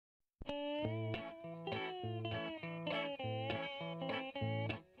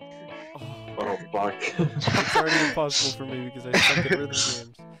Oh fuck. It's already impossible for me because I suck at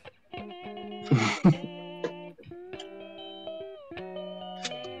rhythm games.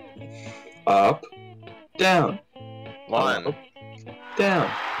 Up, down, One. up, down.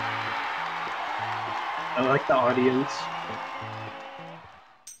 I like the audience.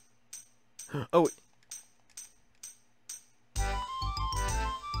 Oh.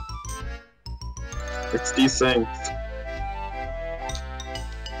 It's desynced.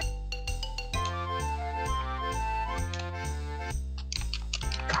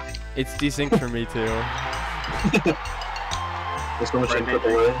 It's desynced for me too. There's no much input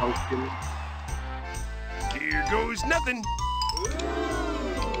away. Here goes nothing.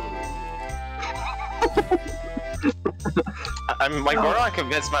 I'm like, we're not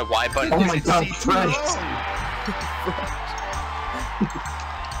convinced my Y button. Oh my god, Christ!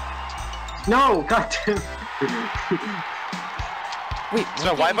 No, goddamn. Wait, So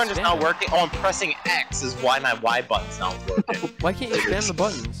my Y button is not working. Oh, I'm pressing X is why my Y button's not working. Why can't you spam the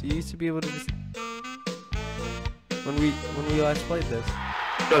buttons? You used to be able to just... When we last played this.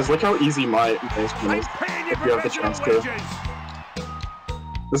 Guys, look how easy my instrument is. Paying you If you have the chance to. wages.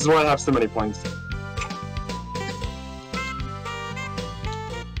 This is why I have so many points.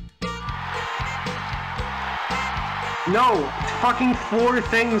 No, fucking 4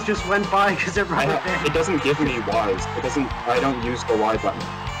 things just went by because it brought it in. It doesn't give me Ys. It doesn't. I don't use the Y button.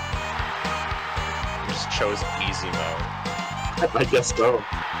 Just chose easy mode. I guess so.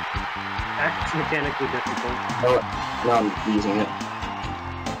 That's mechanically difficult. Oh, now I'm using it.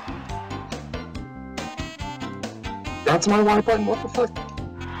 That's my Y button. What the fuck?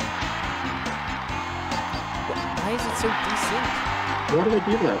 Why is it so desynced? Why do I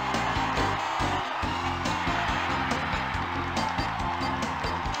do that?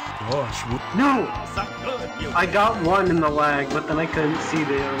 Gosh, No! so good, you. I got 1 in the lag, but then I couldn't see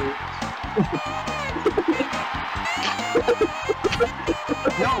the other.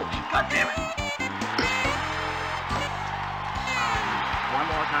 No! God damn it! One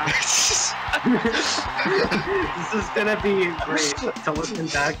more time. This is gonna be great to listen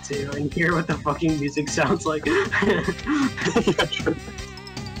back to and hear what the fucking music sounds like. Yeah, true.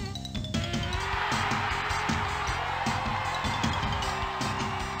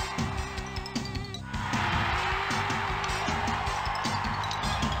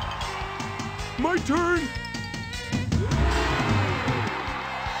 My turn.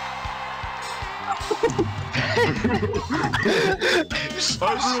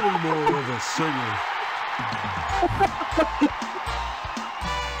 I'm really more of a singer.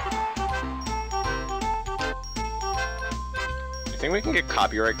 You think we can get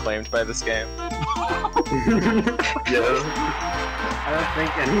copyright claimed by this game? Yeah. I don't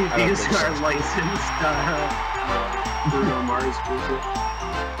think any of these are licensed Bruno Mars music.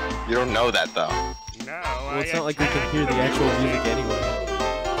 You don't know that though. No, Well, it's not like we can hear the actual music anyway.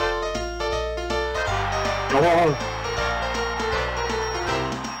 Oh,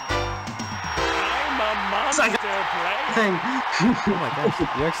 I'm a monster player. Thing. Oh my gosh, you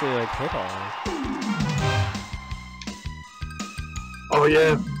actually like hit all right. oh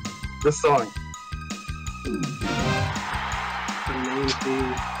yeah. This song. The main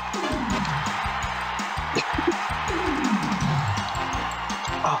theme.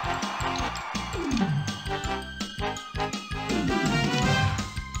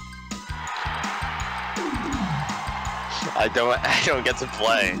 I don't get to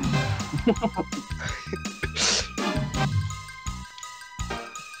play.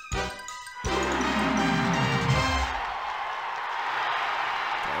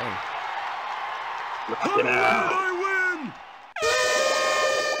 Dang. Get out. I win!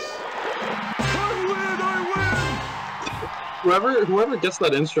 Whoever gets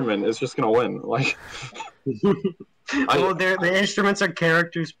that instrument is just gonna win. Like, Oh, the instruments are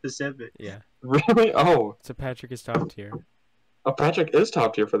character specific. Yeah. really? Oh, So Patrick is top tier. oh, Patrick is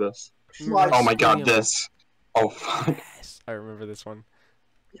top tier for this. Oh my god, this. Oh fuck. Yes, I remember this one.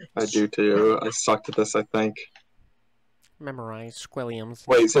 I do too. I sucked at this, I think. Memorize Squilliam's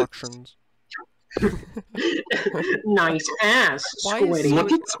Wait, so- instructions. Nice ass, Why is Squiddy. he-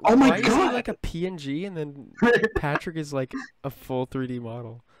 Look at. Oh my Why is he god. like a PNG and then Patrick is like a full 3D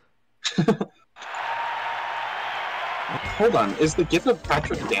model? Hold on. Is the gif of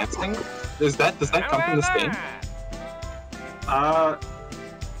Patrick dancing? Does that come from this game? Now,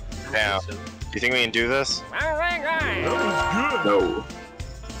 do you think we can do this? That was good. No.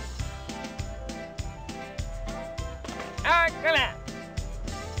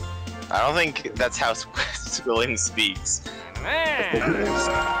 I don't think that's how Squilliam speaks.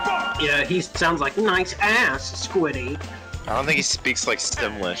 Yeah, he sounds like nice ass, Squiddy. I don't think he speaks like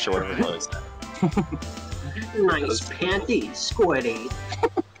Simlish or whatever it was. Nice panties, Squiddy.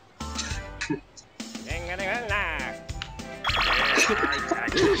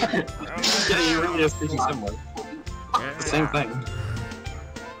 Yeah, you really are speaking similar. The same thing.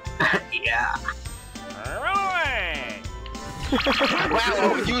 Yeah.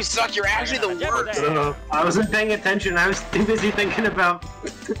 Wow, you suck. You're actually the worst. I wasn't paying attention. I was too busy thinking about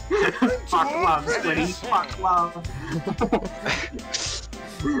fuck love, Squiddy. Fuck love.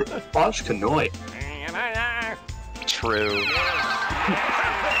 Sponge Canoy. True.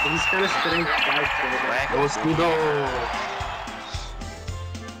 He's kind of spitting 5 Let's go.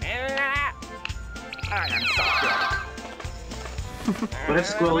 What if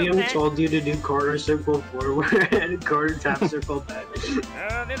Squilliam told you to do quarter circle forward and quarter tap circle back?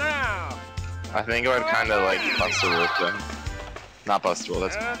 I think I would kind of like bust a rule thing. Not bust a rule,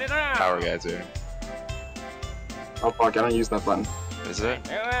 that's power guys here. Oh fuck, I don't use that button. Is it?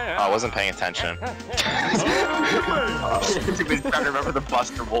 Oh, I wasn't paying attention. Too busy trying to remember the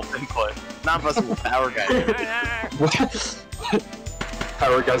Buster Wolf input. Not Buster Wolf, power guy.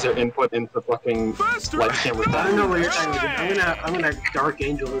 Power guys are input into fucking light camera. I don't know what you're talking about. I'm gonna Dark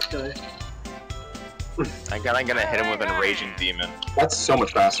Angel this guy. I'm gonna hit him with an Raging Demon. That's so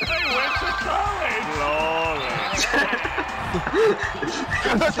much faster.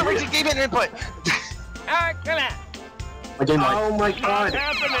 That's the Raging Demon input! Again, like, Oh my god!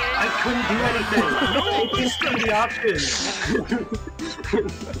 I couldn't do anything! It just gave the option!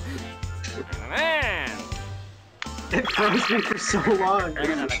 It froze me for so long! I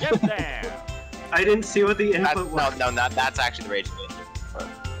didn't see what the input was. No, that's actually the Raging Demon.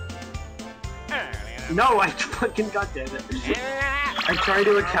 No, I fucking goddammit it. I tried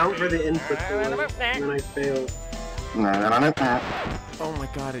to account for the input delay, and then I failed. Oh my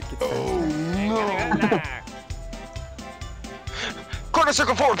god, it gets Quarter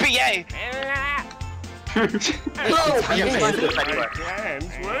circle forward, PA! It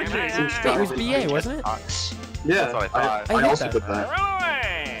was BA, wasn't it? yeah, That's what I thought. I also did that.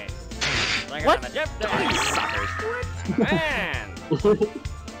 What?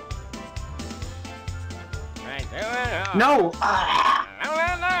 No!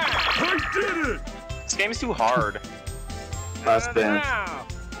 This game is too hard. Last dance.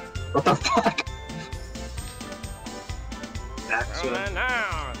 What the fuck?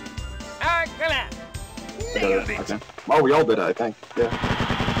 Okay. Oh, we all did it, I think. Yeah.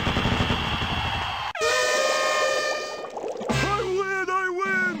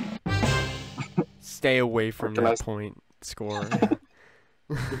 I win! Stay away from What can that I- point score.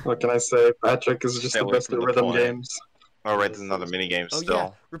 What can I say? Patrick is just Stay the away best from at the rhythm point. games. Oh, right, there's another minigame Oh still. yeah,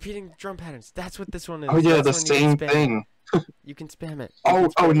 repeating drum patterns. That's what this one is. Oh yeah, That's the when you same can spam it. thing. You can spam it.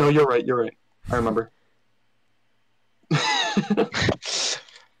 Oh no, you're right. I remember.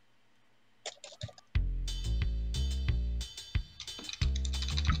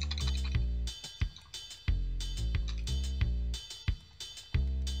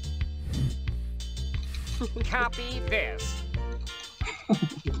 Copy this.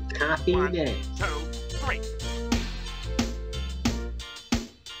 Copy that. 2, 3.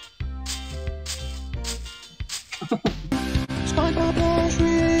 SpongeBob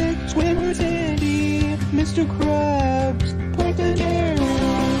Patrick, Squidward Sandy, Mr. Krabs, Plankton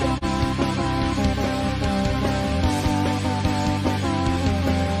Harold.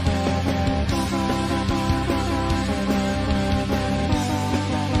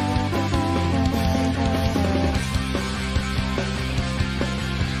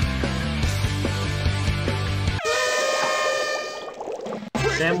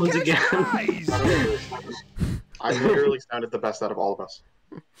 Sam wins again. I literally sounded the best out of all of us.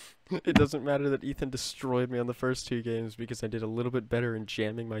 It doesn't matter that Ethan destroyed me on the first 2 games because I did a little bit better in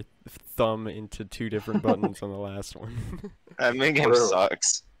jamming my thumb into 2 different buttons on the last one. That minigame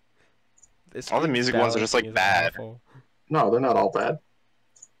sucks. This All the game's music ones are just, like, balancing is bad. awful. No, they're not all bad.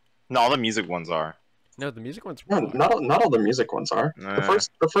 No, all the music ones are. No, the music ones. No, not all the music ones are. Nah.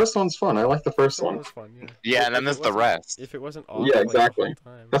 The first one's fun. I like the first That one. was fun, yeah. Yeah, and then If there's it the wasn't- rest. If it wasn't awful, Yeah, like, the whole exactly.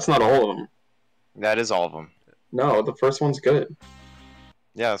 time. That's not all of them. That is all of them. No, the first one's good.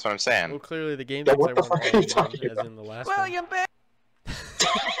 Yeah, that's what I'm saying. Well, clearly the game Yeah, things what I the want fuck all are you of them, talking as about? in the last William Beck.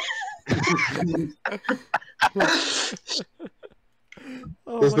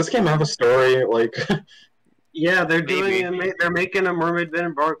 one. Does this game have a story? Like, Yeah, they're Maybe. doing. They're making a Mermaid Man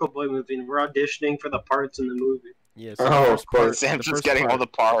and Barnacle Boy movie, and we're auditioning for the parts in the movie. Yeah, Oh, the of first course. part- Sam's the just first getting part- all the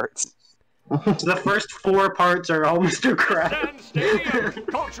parts. So the first 4 parts are all Mr. Krabs. Stand Stadium,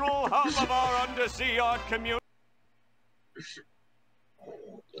 cultural hub of our undersea art community.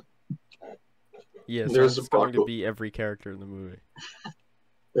 Yeah, so There's it's a going to buckle. be every character in the movie.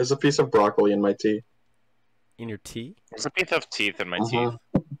 There's a piece of broccoli in my tea. In your tea? There's a piece of teeth in my teeth.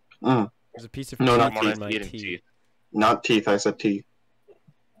 There's a piece of No, teeth not in teeth. my Eating tea. teeth. Not teeth, I said tea.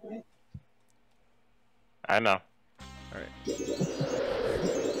 I know. Alright.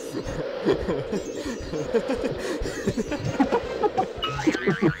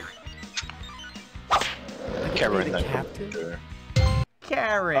 Karen, the captain?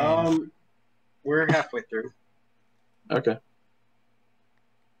 Karen! We're halfway through. Okay.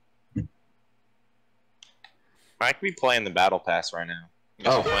 I could be playing the battle pass right now. I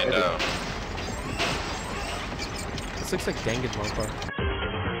guess Oh, we'll find out. This looks like Danganronpa.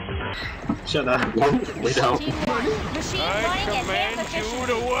 Shut up. Nope, we don't. Team 1, machine running at half efficiency.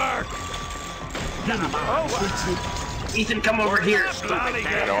 to work. Ethan, come over here. I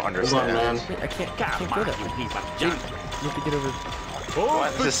don't Hold on, understand. man. Wait, I can't go that way. Jake, you have to get over.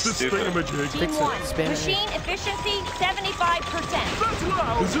 What? Fix This is this stupid. thingamajig. Team Fix it, 1, spam it. machine efficiency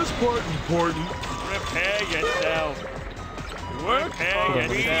 75%. Is this part important? Prepare yourself. Prepare on,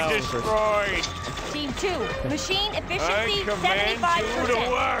 and be let's- destroyed. Team 2, machine I efficiency command you to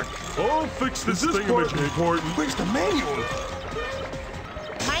 75%. work. I'll fix this thingamajig. Important. Where's the manual?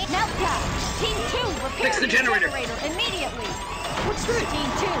 Mine meltdown. Team 2, repair Fix the generator. immediately. What's this?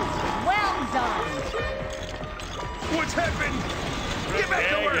 Team 2, well done. What's happened?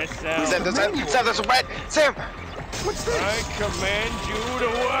 Prepare yourself. Sam, there's a red! Sam! What's I command you to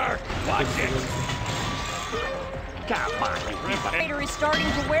work. Watch it. Prepare. Generator is starting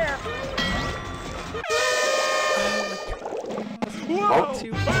to wear. Whoa! Oh.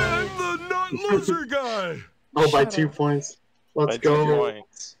 I'm the not loser guy! Oh, by 2 points. Let's By 2 go.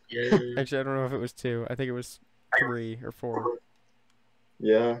 points. Actually, I don't know if it was 2. I think it was 3 or 4.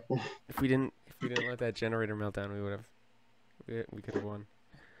 Yeah. If we didn't let that generator melt down, we would have. We could have won.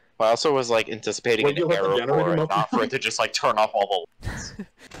 I also was like anticipating Wait, you an let the error generator for it, melt not for it to just like turn off all the lights.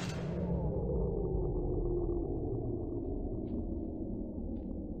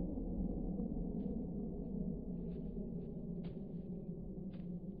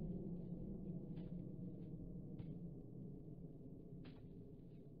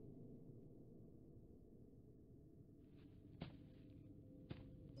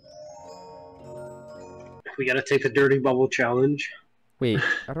 We gotta take the dirty bubble challenge. Wait,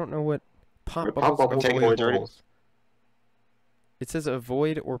 I don't know what pop Pop bubbles bubbles take avoid away dirty- holes. It says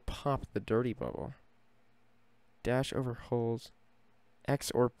avoid or pop the dirty bubble. Dash over holes. X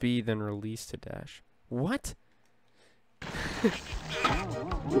or B, then release to dash. What? I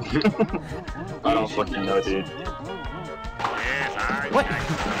don't fucking know, dude. What?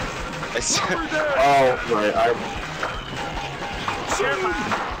 I said, Oh, right.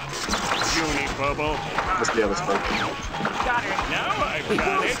 Unibubble. Must be on this part. Got it. Now I've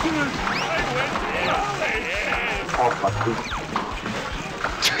got it. I went in. Oh, fuck.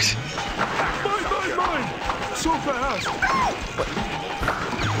 Mine! So fast!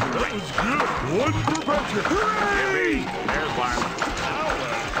 That was good! One for Patrick! Hooray! There's one. Power.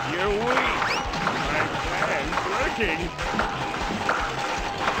 You're weak. My plan's working.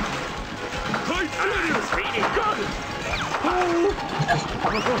 I did it! Got it!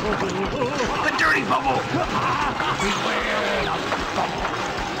 The dirty bubble!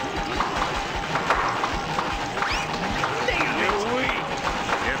 You're weak.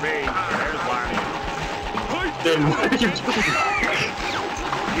 You're me. There's one. Then what are you doing?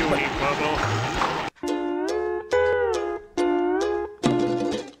 Unibubble.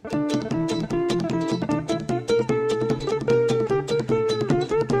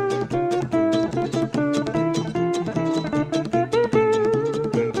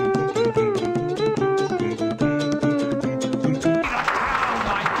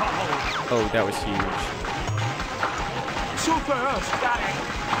 Oh, that was huge. So fast! Got it.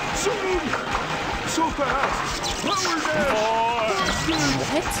 Zoom! So fast! Power dash!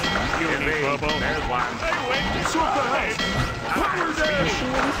 Unibubble. There's one. I went So fast! Power dash!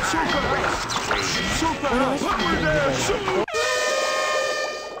 So fast! So fast! Power dash! So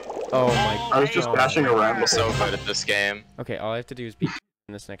Oh my god. I was just bashing around I'm the so whole good at this game. Okay, all I have to do is beat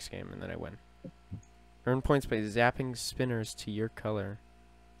in this next game, and then I win. Earn points by zapping spinners to your color.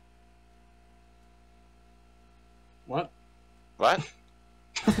 What? What?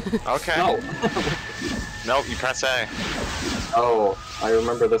 Okay. No. Nope, you press A. Oh, I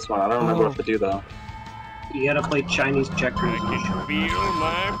remember this one. I don't remember what to do, though. You gotta play Chinese checkers. I can feel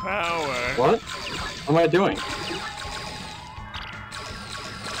my power. What? What am I doing?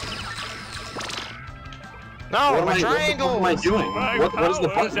 No, What my am triangle! I doing? My What is the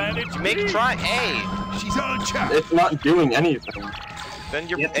power's button? at its Make peak. try A. She's on chat! It's not doing anything. Then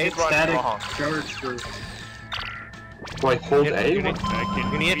your You have to A get runs static wrong. charge for... Like, hold A? You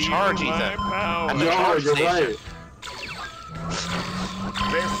need a charge, Ethan. Power. No, No, you're right.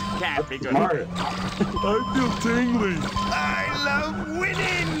 This can't be good. Smart. I feel tingly. I love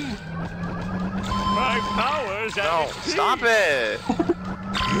winning. My powers at No, its peak. stop it!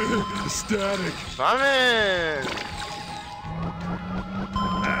 Static. Stop it!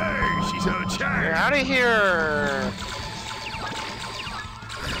 Hey, she's on Get charge. out of here!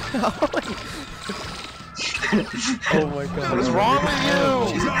 Oh my god. What is wrong with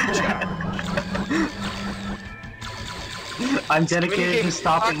She's you? on charge. I'm dedicated to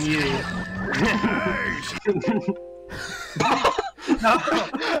stopping you. Hey, she's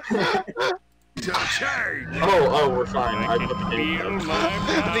on charge. Oh, we're fine. I I put the can game feel down. my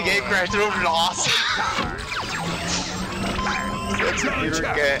power. The game crashed over to awesome. She's on Computer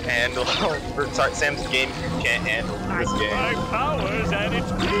charge. can't handle. Or, sorry, Sam's game can't handle this My game. powers at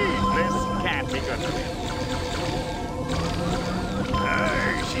its peak. This can't be good for me.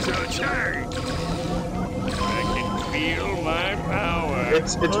 Hey, she's on charge. I can feel my power.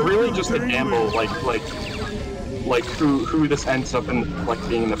 It's really just a gamble, like who this ends up in, like,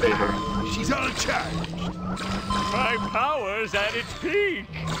 being in the favor. She's on charge. My powers at its peak.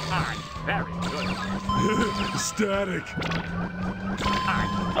 I'm very good. Static.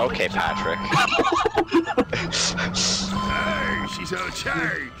 Okay, Patrick. Hey, she's on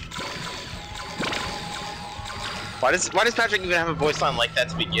charge. Why does Patrick even have a voice line like that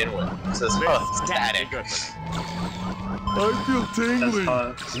to begin with? It says, oh, static. Good. I feel tingly.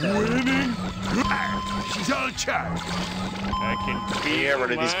 Winning. She's on charge. I can Get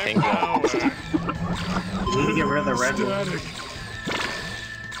rid of these my pink ones. power. You need to get rid of the red one. Static.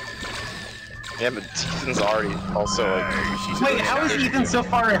 Yeah, but Ethan's already also like. Hey, she's Wait, on how is charge. Ethan so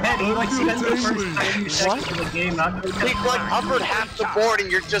far ahead? He like spent the first Tingly. 90 seconds of the game not doing He like hovered half the board and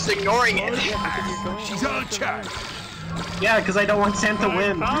you're just ignoring it. She's on charge. Yeah, because I don't want Sam to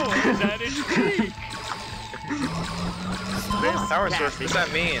win. My powers at its peak. Power source, what's that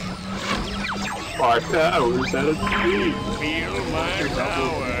mean? 5 powers at its peak. Feel my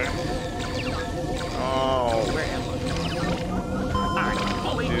power. Oh. I'm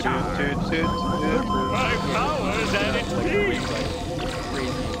fully charged. My powers at its peak.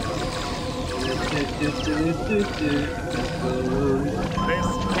 This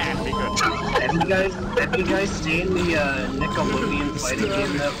can't be good. Have you guys seen the Nickelodeon fighting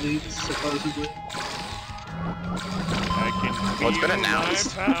game that leaks supposedly? I can Well, it's been feel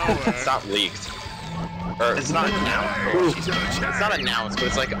announced. my power. It's not leaked. Or it's not announced. Hey, she's on charge. It's not announced, but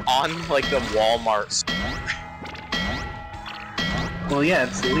it's like on like the Walmart store. Well, yeah,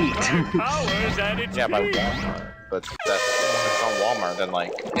 it's leaked. My powers at its Yeah, by peak. Walmart. But that's it's on Walmart, then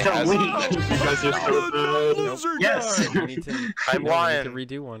like it It's a has. leak. You guys are so bad. Loser Yes. guy. You need to, I no, you won. need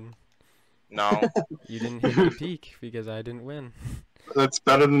to redo one. No. You didn't hit the peak because I didn't win. That's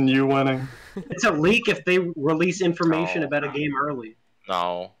better than you winning. It's a leak if they release information No. about a game early.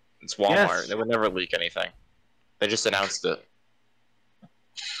 No. It's Walmart. Yes. They would never leak anything. They just announced it.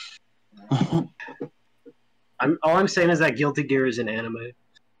 All I'm saying is that Guilty Gear is an anime.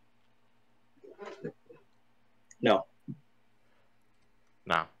 No.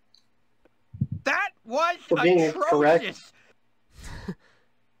 No. That was For being incorrect. atrocious.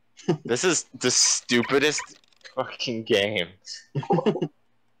 This is the stupidest fucking game.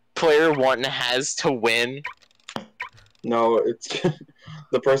 Player 1 has to win. No, it's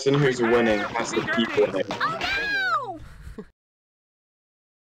the person who's winning has to keep winning.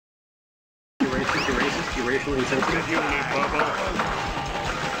 You racist, you racially insensitive. You need bubble.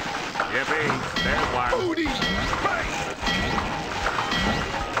 Yippee, there's one. Booty.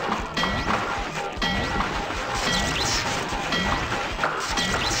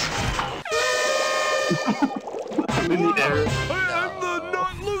 In the air. I'm the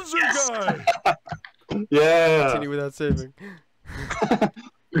not loser guy. Yeah. Continue without saving.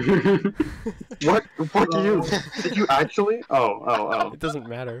 What do you? Did you actually? Oh. It doesn't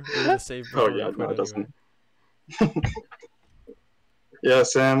matter. We're gonna save Oh before yeah, we no, quit it doesn't. anyway. Yeah,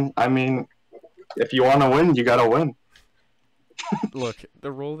 Sam. I mean, if you want to win, you gotta win. Look,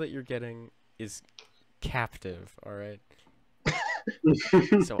 the role that you're getting is captive, alright?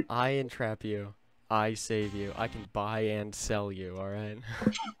 So I entrap you, I save you, I can buy and sell you, alright?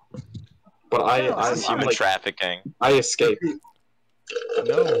 But This is I'm human like, trafficking. I escape.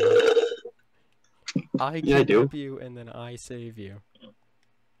 No. I Yeah, I do. kidnap you and then I save you.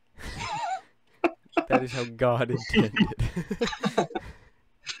 That is how God intended.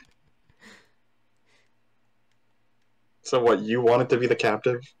 So what? You wanted to be the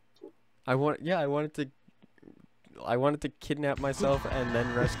captive? I wanted to kidnap myself and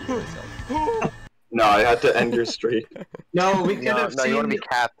then rescue myself. No, I had to end your streak. No, we could No, have no, seen. you want to be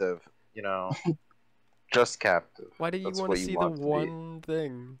captive. You know, just captive. Why did you That's want what to see the want to be. one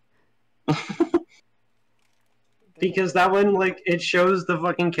thing? Because that one, like, it shows the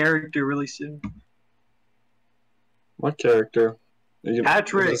fucking character really soon. What character?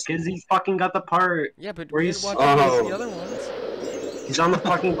 Patrick, because he fucking got the part. Yeah, but Where we he's- didn't watch any of Oh. the other ones. He's on the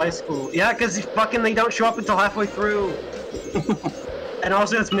fucking bicycle. Yeah, because they don't show up until halfway through. And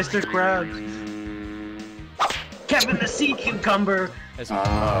also it's Mr. Krabs. Kevin the Sea Cucumber.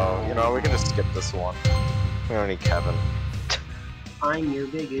 Oh, you know, we're gonna skip this one. We don't need Kevin. I'm your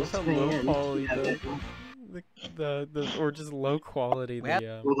biggest Look how low fan. quality Kevin. or just low quality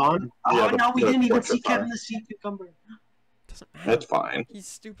the Hold on. Yeah, Oh, no, we the didn't even portrait see Kevin fire. the Sea Cucumber. doesn't matter. That's fine. He's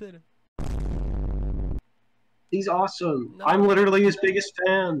stupid. He's awesome. No. I'm literally his biggest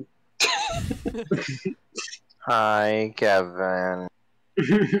fan. Hi, Kevin.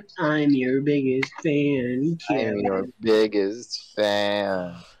 I'm your biggest fan. I'm Kevin. your biggest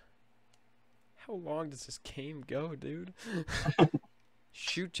fan. How long does this game go, dude?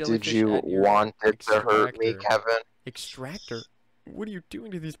 Shoot jellyfish Did you at your want it to hurt me, extractor. Kevin? Extractor? What are you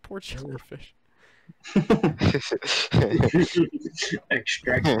doing to these poor jellyfish?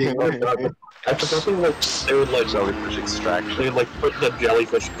 Extracting. I forgot they like they would like Jellyfish extraction. they like put the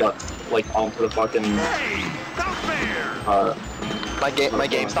jellyfish guts like onto the fucking Hey, stop there! My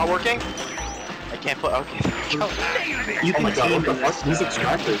game's not working? I can't play. Okay. You Oh can my god, team what the in fuck? this. These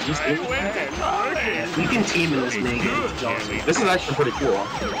extractors, these I things. went and You can team in this game. It's awesome. This is actually pretty cool.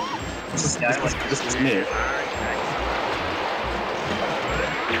 This is me.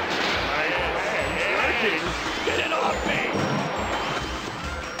 Get it off me!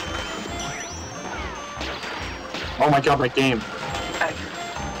 Oh my god, my game. I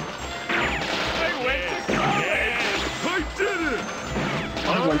went to college! I did it!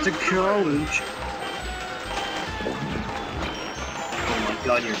 I went to college. Oh my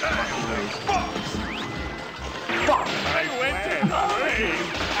god, you're fucking racist. Fuck! I went to college!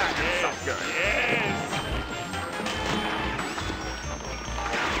 Yes!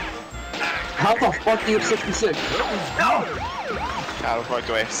 How the fuck do you have 66? How the fuck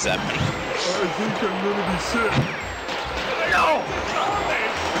do I have 7? I think I'm gonna be sick. No!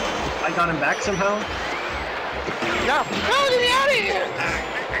 I got him back somehow. No! No, get me out of here!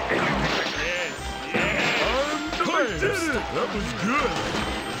 I did it! That was good.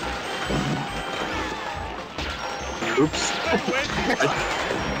 Oops.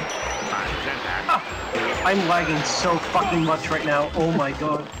 I'm lagging so fucking much right now. Oh my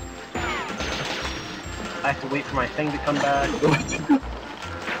god. I have to wait for my thing to come back. I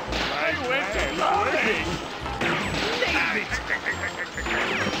went to college!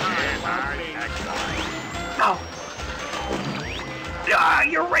 Ow! Ah,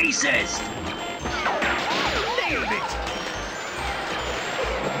 you're racist!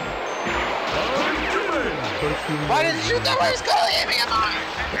 Why did you shoot that way? Scully? Leave me alone!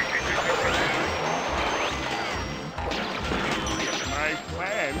 My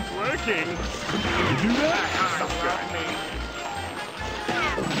plan's working!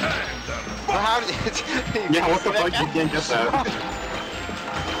 Well, how did Yeah, what the fuck? You can't get that.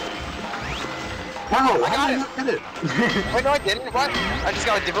 Wow, I got how did it. you get it? Wait, no, I didn't. What? I just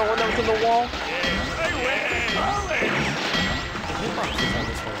got a different one that was in the wall. I went to college!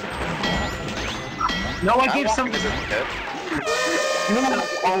 No, I I gave walked some. into this pit. No.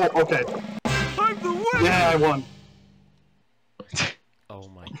 Oh, okay. I'm the winner! Yeah, I won. Oh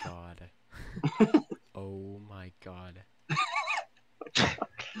my god. Oh my god.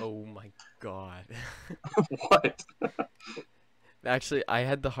 Oh my god. What? Actually, I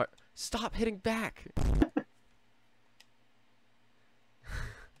had the heart. Stop hitting back!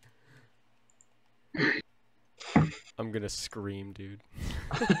 I'm gonna scream, dude.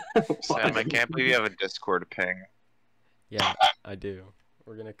 Sam, I can't believe you have a Discord ping. Yeah, I do.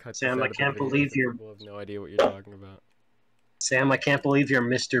 We're gonna cut Sam, this I out of the can't video believe so you're- people have no idea what you're talking about. Sam, I can't believe you're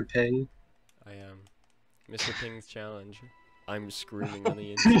Mr. Ping. I am. Mr. Ping's challenge. I'm screaming on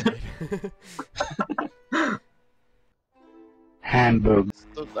the inside. Hamburg.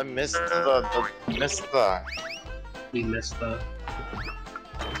 I missed the We missed the.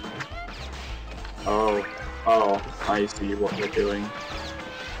 Oh, I see what we're doing.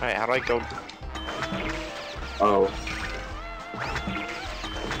 Alright, how do I go? Oh.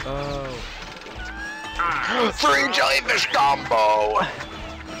 Oh. 3 jellyfish combo!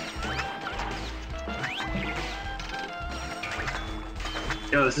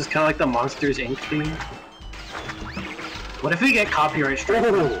 Yo, this is kind of like the Monsters Inc. theme. What if we get copyright strike?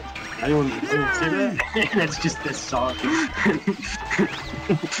 Oh! Anyone see that? And it's just this song.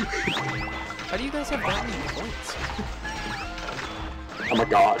 How do you guys have that many points? Oh my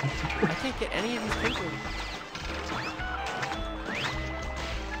god. I can't get any of these papers.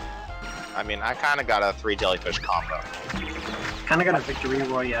 I mean, I kind of got a 3 jellyfish combo. Kinda got a victory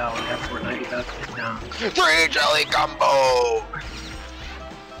royale in that Fortnite about to get down. 3 jelly combo!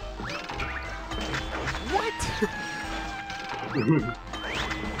 What?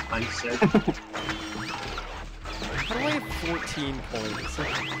 I'm sick. How do I have 14 points?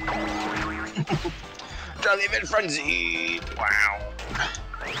 Jellyfish frenzy! Wow.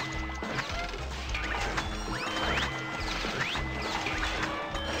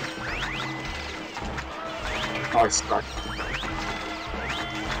 Oh, I stuck.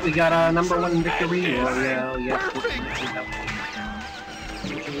 We got a #1 victory royale. Yeah,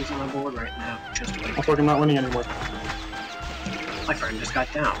 victories on the board right now. Just wait. I'm fucking not winning anymore. My friend just got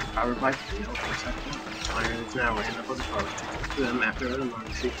down. Powered by 3 Iron is now right up on the post. To them after the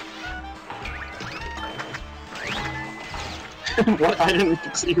emergency. What? I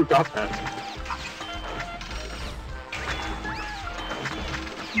didn't see who got that.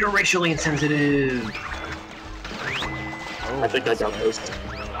 You're racially insensitive. Oh, I think I got those.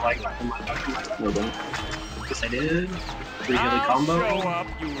 I like that. No, don't. Yes, I did. 3 jelly combo. Show up,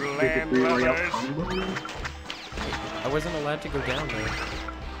 you 3 royale landlubbers. combo. I wasn't allowed to go down there.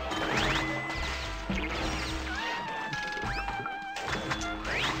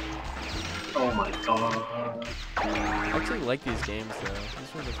 Oh my god. I actually like these games though.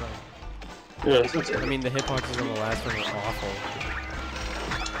 These ones are fun. Yeah, this one's I mean, the hitboxes on the last one were awful.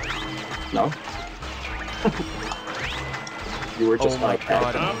 No? You were just Oh my like,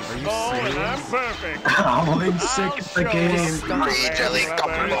 god, I'm are you small and I'm serious? perfect. Oh, I'm sick of the game. Stop. 3 jelly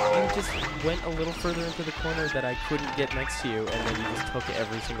combo! You just went a little further into the corner that I couldn't get next to you, and then you just took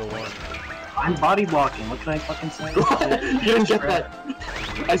every single one. I'm body blocking. What can I fucking say? you didn't get that.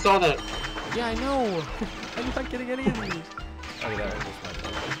 I saw that. Yeah, I know. I'm not getting any of these. Oh, that was my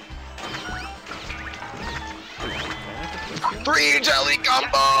fault. 3 jelly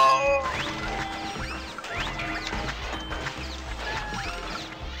combo!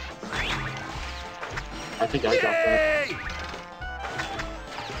 I think I got that.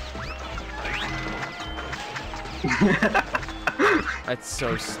 That's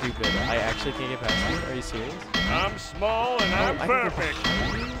so stupid. I actually can't get past you. Are you serious? I'm small and I'm I can get perfect.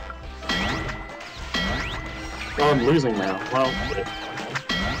 behind you? Oh, I'm losing now. Well,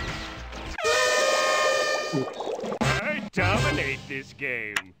 I dominate this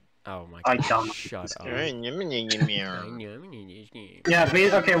game. Oh my I god. don't. Shut up. Yeah,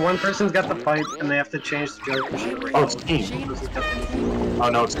 okay, one person's got the pipe and they have to change the joke. oh, it's team. Oh,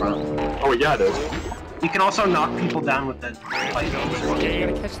 no, it's not. Oh, yeah, it is. You can also knock people down with the pipe. Okay, you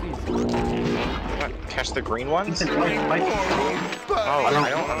gotta catch these. What? Catch the green ones? Ethan, pipe. Oh, I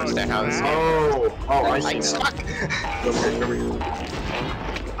don't understand how this is. Oh, I see. I'm stuck!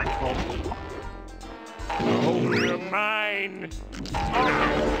 Oh, you're mine.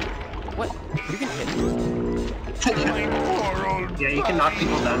 What? You can hit me. My poor old Yeah, you can knock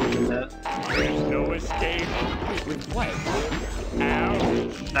people down with that. There's no escape. Wait, with what?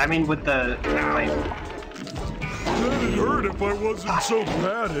 Ow. I mean, with the pipe. That'd hurt if I wasn't so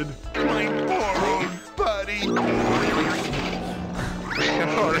padded. My poor old buddy.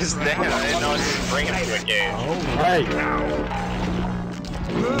 What is that? I didn't know it was bringing it to a game. Right. That'd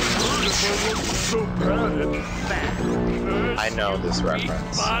hurt if I wasn't so padded. I know this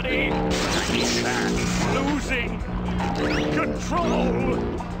reference. Body. Losing control.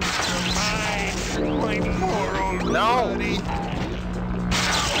 Mine. My poor old No! buddy.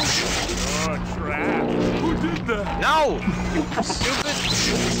 Oh, trap. Who did that? No! Stupid!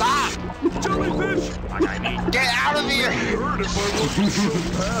 Stop! Jellyfish! Get out of here! It'd hurt if I wasn't so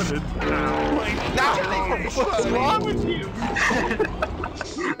padded. No! What's wrong with you?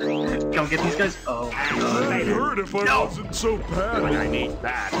 Go get these guys. Oh, It'd hurt if I wasn't so padded. I need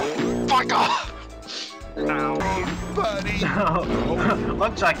that. Fuck off! Now, buddy. no.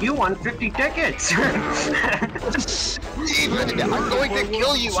 Looks like you won 50 tickets. Even, I'm going to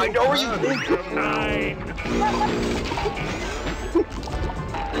kill you. I know where you think. Nine.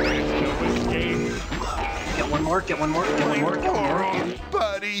 No escape. Get one more, get one more, get one more, get one more.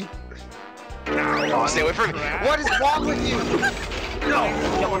 Buddy. No, stay away from me. What is wrong with you? No,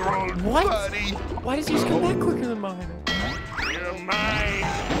 get one more. What? Buddy. Why does yours come back quicker than mine? You're mine.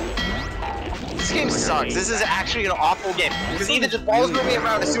 This game sucks. This is actually an awful game. Because Ethan just follows me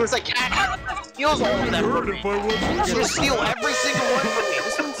around as soon as I can. Steals all of them from me. If I wasn't He's gonna steal every single one from me.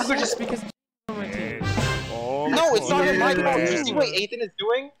 This one sucks because on my team. No, it's not in my fault. Do you see what Ethan is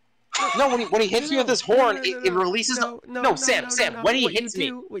doing? No, when he hits me with his horn, it releases. No, Sam, when he hits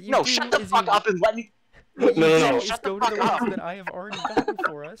me, no, shut the fuck up and let me. What you No. do is go to the ones that I have already gotten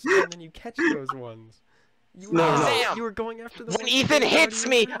for us, and then you catch those ones. You were going after the When ones Ethan hits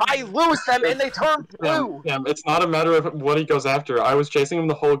me, I lose them and they turn blue. Yeah, it's not a matter of what he goes after. I was chasing him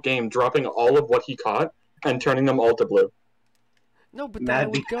the whole game, dropping all of what he caught and turning them all to blue. No, but then I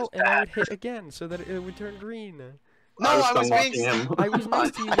would go and I would hit again so that it would turn green. No, I was being. I was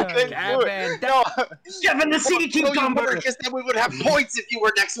next to you guys. No, Kevin the Sea Cucumber! Because then we would have points if you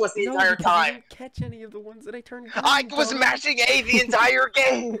were next to us the entire because I time. didn't catch any of the ones that I turned green. I was mashing A the entire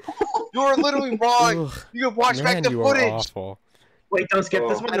game. You were literally wrong. Ugh, You can watch back the you footage. are awful. Wait, don't skip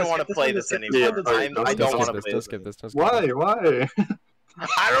this one. I don't want to play this anymore. I don't want to play this. Don't skip this. Why?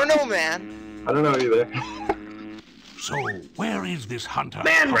 I don't know, man. I don't know either. So, where is this hunter?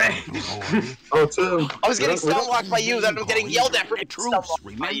 Man Ray! Oh, Tim. I was getting stunlocked by you, then I'm getting yelled at for getting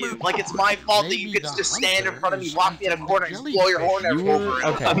stunlocked by you. Like it's my fault that you could just stand in front of me, walk me in a corner, and blow your horn over.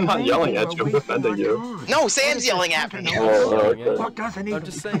 Okay. I'm not yelling at you, I'm defending you. No, Sam's yelling at me. What doesn't I'm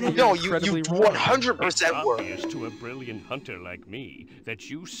just saying that No, you're you incredibly wrong. 100% were. Obvious to a brilliant hunter like me that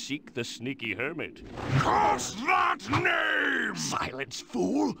you seek the sneaky hermit. Curse that name! Silence,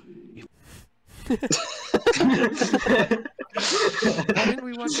 fool! Why didn't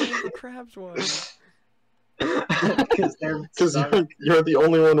we watch any of the crabs ones? Because you're the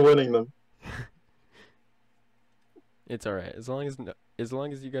only one winning them. It's alright. As long as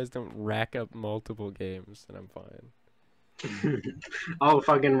you guys don't rack up multiple games, then I'm fine. I'll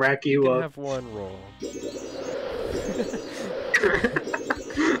fucking rack you You can up. have one roll.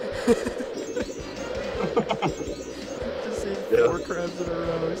 Just say 4 crabs in a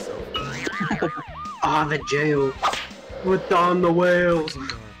row. So Ah, the jail. With Don the whales.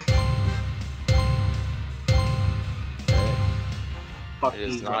 Fuck It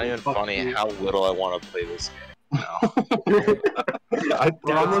is you, not even fuck funny you. how little I want to play this game.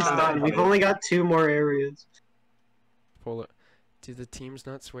 We're almost done. We've only got 2 more areas. pull it. Do the teams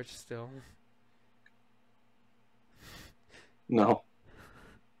not switch still? No.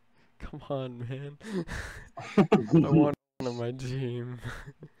 Come on, man. I want one on my team.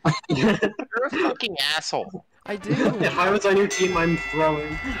 You're a fucking asshole. I do. If I was on your team, I'm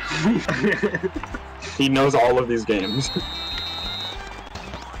throwing. He knows all of these games.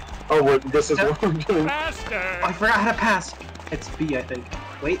 Oh, this is what we're doing. Faster! I forgot how to pass. It's B, I think.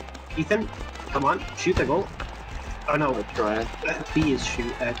 Wait, Ethan, come on, shoot the goal. Oh no, Try. B is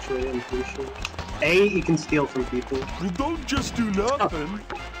shoot, actually, I'm pretty sure. A, you can steal from people. Don't just do nothing.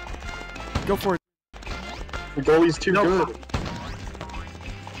 Go for it. The goalie's too No. good.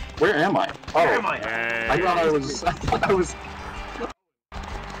 Where am I? Oh, Where am I? I thought I was.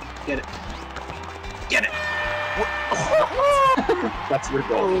 Get it. Get it! That's your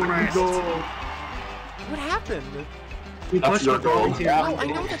goal. What happened? We That's pushed your the goal goal. into your Oh, I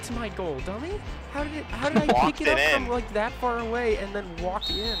know that's my goal, dummy. How did I Walked pick it up it from in. like that far away and then walk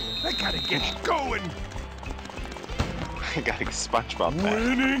in? I gotta get going. I gotta get SpongeBob back.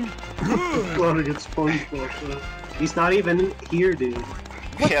 Winning. Good. Gotta get SpongeBob. He's not even here, dude.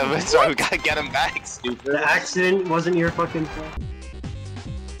 Yeah, but so we gotta get him back, stupid. The accident wasn't your fucking fault.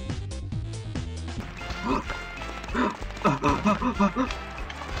 What?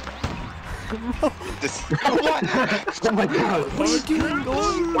 Oh my god. What are you doing,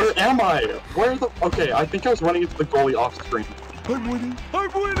 goalie? Where am I? Where the? Okay, I think I was running into the goalie off screen. I'm winning.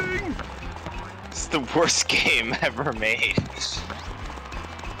 I'm winning. It's the worst game ever made.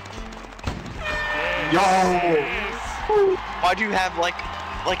 Yo! Why'd you have like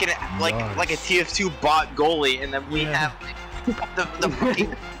a TF2 bot goalie, and then we have the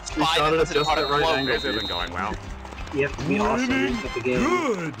fucking spy shot that it doesn't just know how at to right float. angle. This isn't going well. You have to be awesome at the game.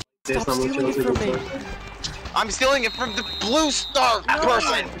 Good. There's Stop not much stealing else it you from can me. say. I'm stealing it from the blue star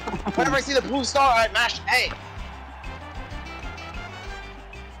person. Whenever I see the blue star, I mash A.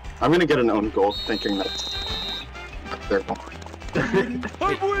 I'm gonna get an own goal thinking that's their goal. I'm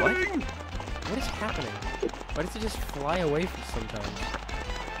Wait, what? winning. What is happening? Why does it just fly away sometimes?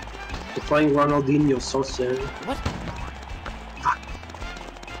 You're playing Ronaldinho so soon. What?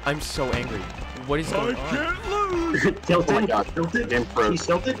 I'm so angry. What is I going on? can't lose. Tilted? Oh my god, Tilted? game froze. He's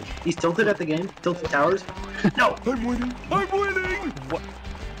tilted? He's tilted at the game? Tilted towers? No! I'm winning. I'm winning. What?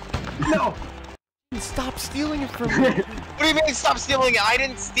 No! Stop stealing it from me. What do you mean stop stealing it? I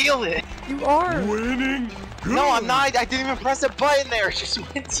didn't steal it. You are. Winning. Good. No, I'm not. I didn't even press a button there. It just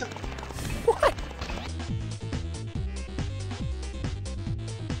went to... What?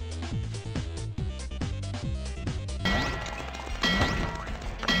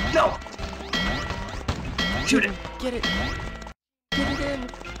 No! Shoot it! Get it. Get it in.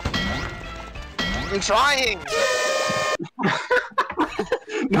 I'm trying!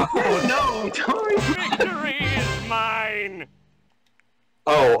 No. No, don't. Victory is mine!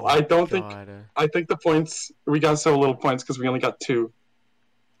 Oh, I don't think. God. I think the points we got so little points because we only got 2.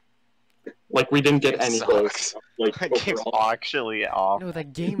 Like we didn't get any goals. Like That game's actually off. No,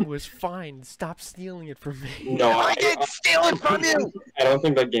 that game was fine. Stop stealing it from me. No, I didn't steal it from you! I don't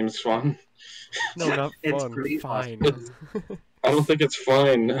think that game's fun. No, not It's fun. pretty Fine. I don't think it's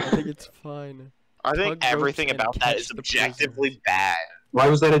fun. I think it's fine. I think Tug everything ropes and about that catch is the objectively bad. Why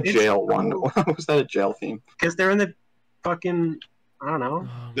was that a jail one? Why was that a jail theme? Because they're in the fucking, I don't know.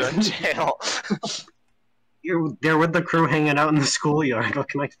 They're in jail. They're with the crew hanging out in the schoolyard. What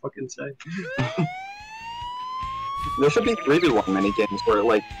can I fucking say? There should be 3v1 mini games where it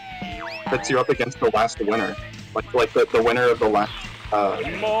like puts you up against the last winner, like the winner of the last.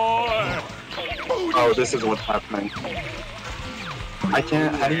 More! Oh, this is what's happening. I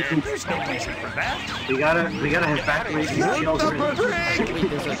can't. How do you? There's no reason for that. We gotta have back racing children. Wait,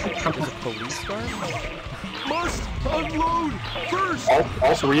 there's a police car? Must unload first.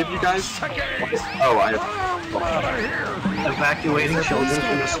 All 3 of you guys? Oh, I have. Out of here! Evacuating children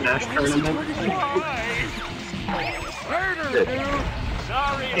from the Smash tournament. Murder, dude!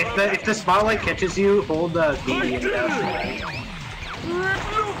 Sorry, If the spotlight catches you, hold the B and dash.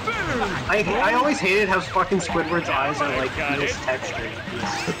 I always hated how fucking Squidward's eyes are like this texture.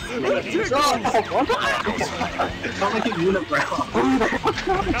 It's not like a unibrow.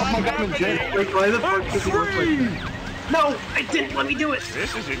 Like why the fuck does he look like that? No, I didn't. Let me do it.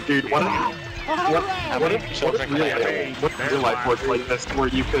 this isn't Dude, what if real life worked like this, where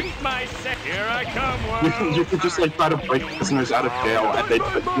you could my sec. Here I come, world. you could just like try to break prisoners out of jail, and they'd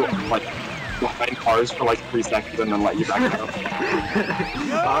put you like behind cars for like 3 seconds and then let you back out.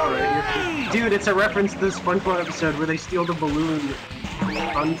 Alright, dude, it's a reference to the SpongeBob episode where they steal the balloon.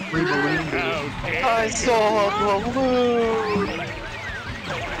 Free balloon. I saw a balloon!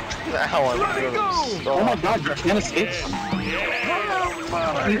 What the hell am I doing? Oh my god, you can't escape them.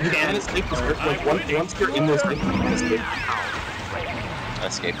 You can't escape this. Like once you're in this thing, you can't escape. I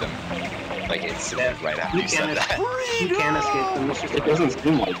escaped them. Like it's right after You you said that. can't escape them. It's just It doesn't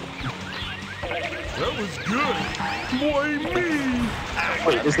seem like it. That was good. Why me?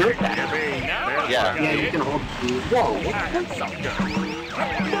 Wait, is there a back? Yeah. yeah, you can hold B. Whoa, Mine.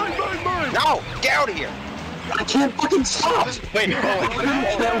 No! Get out of here! I can't fucking stop! Wait, no.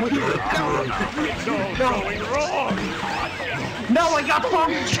 It's all going wrong. No, I got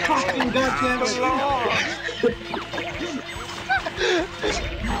bumped! Fucking goddamn it!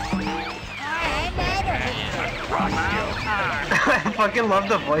 I fucking love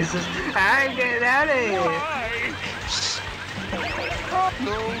the voices. I get out of here!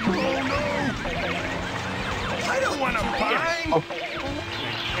 No. I don't want to find.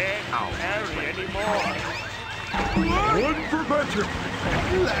 Can't carry anymore. One for Patrick.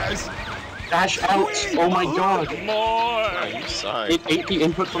 Last. Dash out! Oh my god! More. You suck. It ate the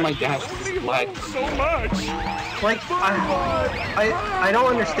input from my dash. Leave alone so much. Like, I don't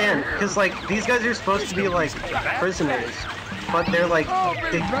understand, because, like, these guys are supposed to be, like, prisoners, but they're, like,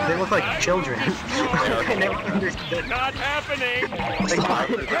 they look like children. I never understood. Not happening.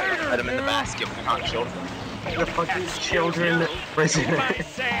 Put them in the basket when they're not children. The fucking children prisoners. My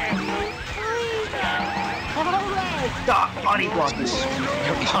sand. Stop body blocking.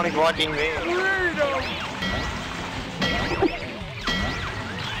 You're body blocking me.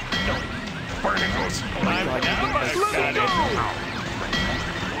 Barnacles. I'm now I got it.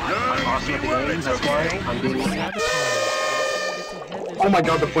 I'm awesome at the game, that's why I'm doing it. Oh my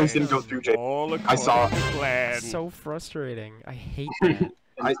god, the points didn't go through, Jay. All I saw. according to plan. So frustrating. I hate that.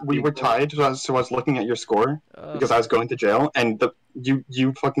 We were tied, so I was looking at your score because I was going to jail, and you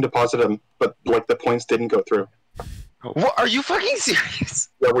fucking deposited them, but like the points didn't go through. What? Are you fucking serious?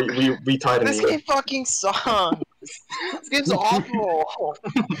 Yeah, we tied in This the game fucking sucks. This game's awful.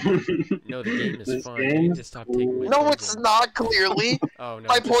 No, the game is This fun. game- You need to stop taking my No, it's children. not clearly. Oh, no,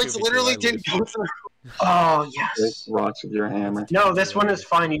 My it's a points 2v2, literally I didn't lose. go through. Oh, It yes. rocks with your hammer. No, this one is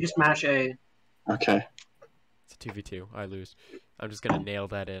fine, you just mash A. Okay. It's a 2v2. I lose. I'm just gonna nail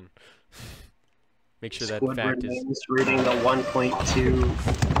that in. Make sure that Squidward fact is... names reading the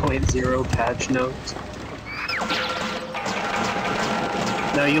 1.2.0 patch notes.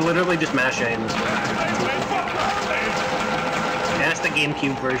 No, you literally just mash A in this one. And it's the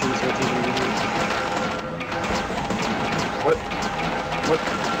GameCube version, so it's even easier. What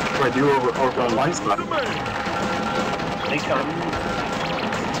do I do over on my spot? They come.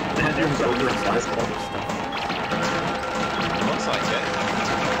 There's over on my spot. Looks like it.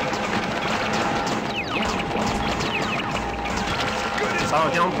 Good as Oh,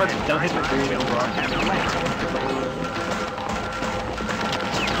 don't hit the green block.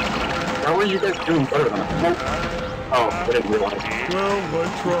 How are you guys doing better than us? Oh, I didn't realize. Well, I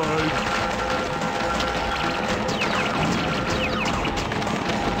tried.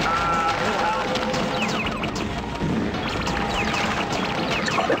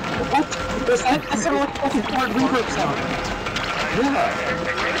 What? That sounded like fucking hard reverb sound. Yeah.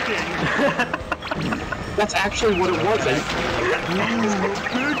 That's actually what it was. Big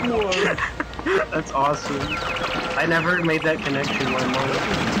one. That's awesome. I never made that connection in my mind.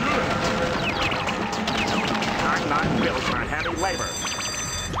 I'm not built for heavy labor.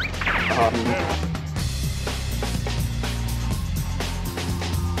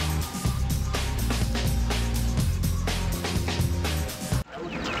 I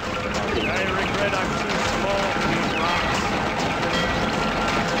regret I'm too small for these rocks.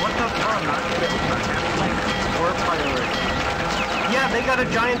 What the fuck? Not built for heavy labor. Or pirate. Yeah, they got a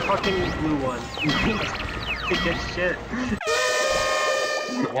giant fucking blue one. Take that shit.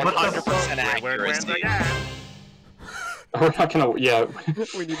 100% Wins accuracy. again. We're not gonna. Yeah.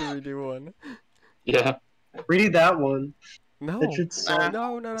 We need to redo one. Yeah. Read that one. No. That should suck.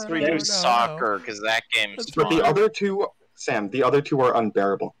 No. Let's redo soccer, because that game's But the fun. other two, Sam, the other two are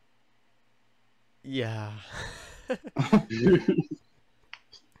unbearable. Yeah.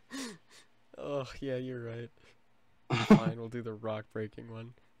 Oh, yeah, you're right. Fine, we'll do the rock breaking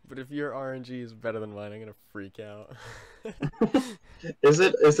one. But if your RNG is better than mine, I'm gonna freak out. Is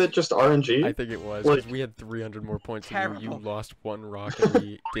it just RNG? I think it was, Like- because we had 300 more points than you. You Terrible. lost one rock and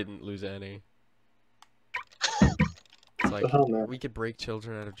we didn't lose any. It's like, hell, man? we could break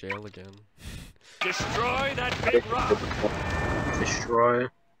children out of jail again. Destroy that big rock. Destroy.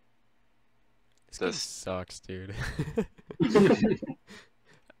 This game This- sucks, dude.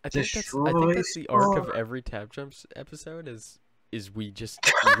 I think Destroy that's the arc of Star. every TapChumps episode is we just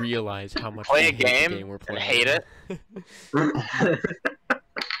realize how much Play we a hate the game we're and playing. hate it.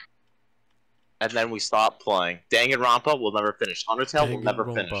 And then we stop playing. Danganronpa will never finish. Undertale will never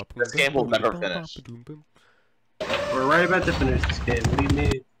finish. This game will never finish. We're right about to finish this game. What do you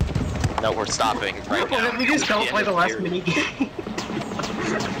mean? No, we're stopping right Well, now. then we just don't play the last mini game.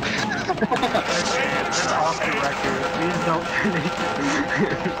 That's off the record. We just don't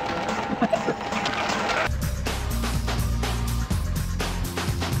finish.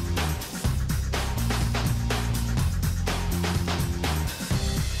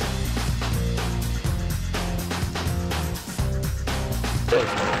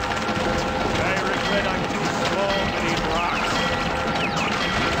 I regret I'm too small for these rocks.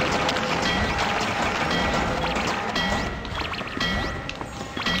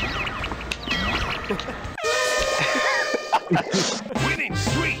 Winning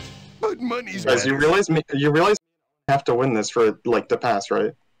sweet. But money's Guys, you realize you have to win this for like to pass,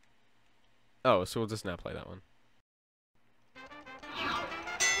 right? Oh, so we'll just not play that one.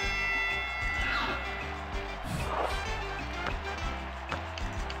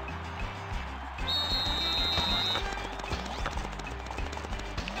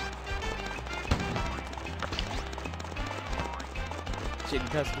 Shit, you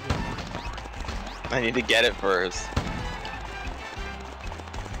passed it again. I need to get it first.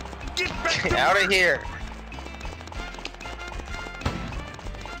 Get back Get out of here.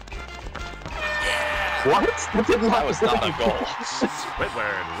 What? That was not a goal.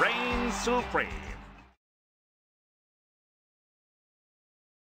 Squidward reigns supreme.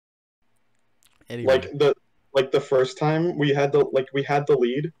 Anyway, Like the first time we had the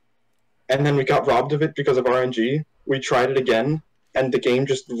lead, and then we got robbed of it because of RNG. We tried it again, and the game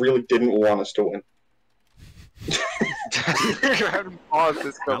just really didn't want us to win.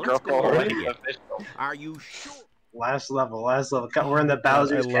 Are you sure? Last level. We're in the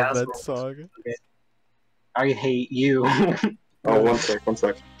Bowser's I love Castle. that song. I hate you. Oh, one sec.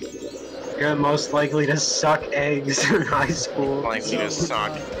 You're most likely to suck eggs in high school. Like we just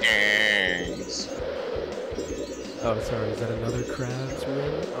suck eggs. Oh, sorry, is that another crab's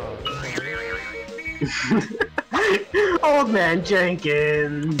win? Oh, sorry. Old Man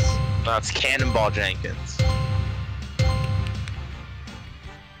Jenkins. That's Cannonball Jenkins.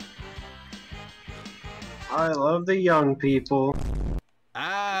 I love the young people.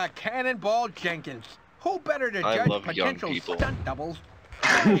 Ah, Cannonball Jenkins. Who better to I judge love young potential people. stunt doubles?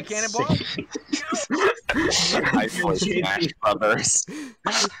 Hey, Cannonball? I play Smash Brothers.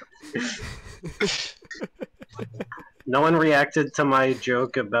 No one reacted to my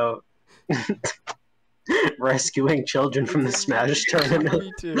joke about rescuing children from the Smash tournament.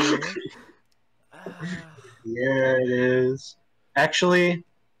 Me too. Yeah, it is. Actually,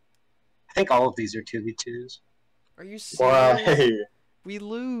 I think all of these are 2v2s. Are you serious? Why? We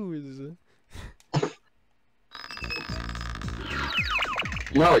lose.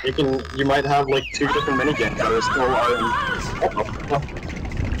 No, you might have like 2 different minigames that are still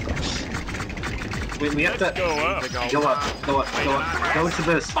Wait, we have to go up. Go to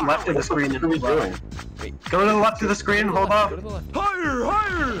the left of the screen. What are we doing? Go to the left of the screen, hold up. Higher,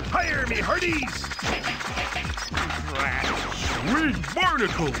 higher! Higher, me hearties! Sweet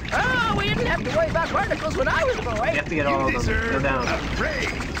barnacle! Oh, we didn't have to worry about barnacles when I was a boy. You have to get all of them. Go down.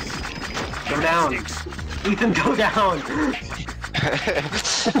 Go down. Ethan, go down.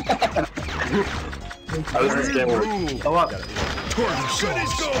 How does this game work? Go up.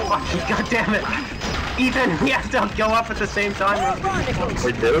 God damn it. Ethan, we have to go up at the same time.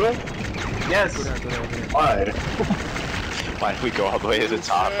 We do? Yes. Why? Why did we go all the way to the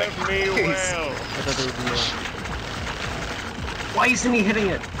top? Why isn't he hitting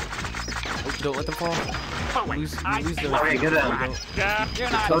it? Don't let them fall. Lose the Okay, go down.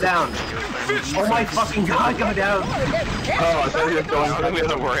 Go down. Oh my fucking god, go down. Oh, I thought you were going. I don't have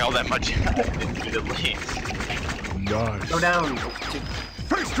to worry all that much. Admittedly. Nice. Go down.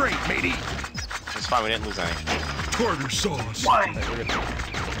 First rate, matey! It's fine, we didn't lose any. Tartar sauce. Why?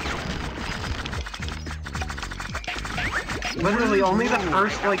 Literally, only the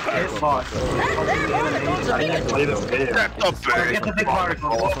first, like, hit boss. I didn't play this game. Get the big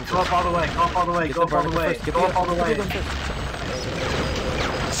particle. Go up all the way. Go up all the way. Go up all the way. Go up all the way.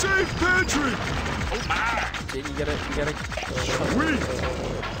 Save Patrick! You gotta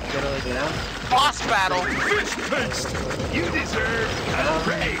Boss battle! Fish paste! You deserve a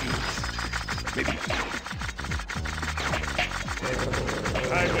praise! Maybe.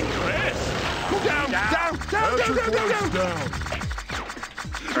 I'm impressed! Down!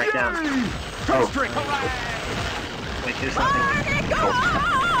 Right down. First drink! Wait, there's something.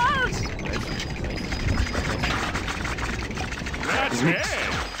 That's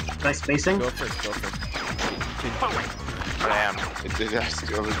it! Nice spacing. Go first. Damn. It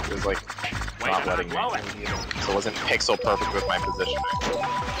was like not letting me. So it wasn't pixel perfect with my positioning.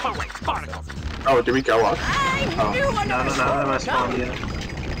 Oh, did we go up? No, that must spawn you.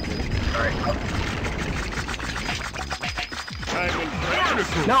 Alright. I'm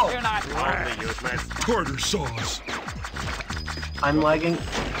impressed! No! Tartar sauce. I'm lagging.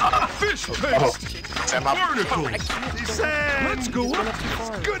 Fish paste. Sam up. Barnacles. Let's go up.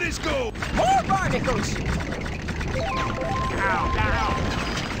 Good as gold. More barnacles.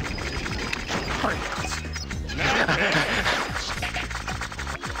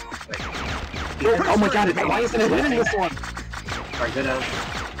 Oh my god, why isn't it hitting this one? Alright, go down.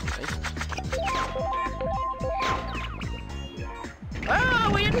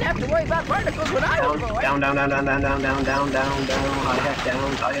 Oh, we didn't have to worry about barnacles when I was a boy. Down. I have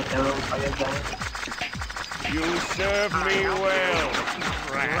down. You serve me well!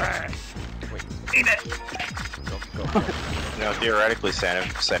 Eat it! You know, theoretically, Sam,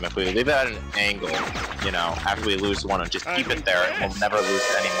 if we leave it at an angle, you know, after we lose one, and just keep it there, and we'll never lose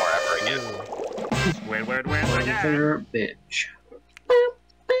it anymore ever again. Win, Mother bitch.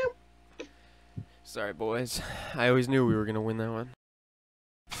 Sorry, boys. I always knew we were gonna win that one.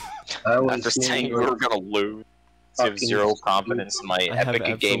 After saying we were gonna lose, I have zero confidence in my I have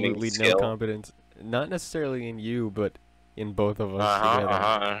epic gaming absolutely skill. no confidence. Not necessarily in you, but in both of us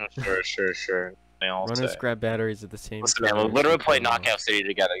together. Sure. They all Run say. and scrap batteries at the same Listen, time. man, we literally played Knockout City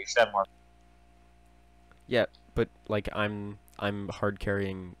together. You should have more. Yeah, but like I'm hard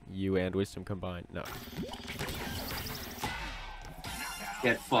carrying you and Wisdom combined. No.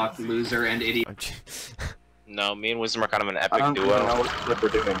 Get fucked, loser and idiot. No, me and Wisdom are kind of an I epic don't duo. even know what we're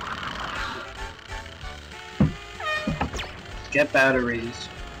doing. Get batteries.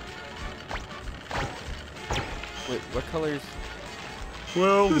 Wait, what colors?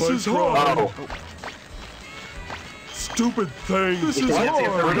 Well, this is hard. Oh. Stupid thing. This is Where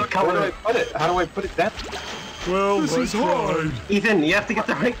hard. do I put it? How do I put it down? Well, this is hard. Ethan, you have to get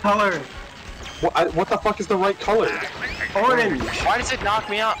the right color. What the fuck is the right color? Orange. Why does it knock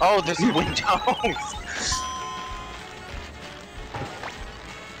me out? Oh, there's windows.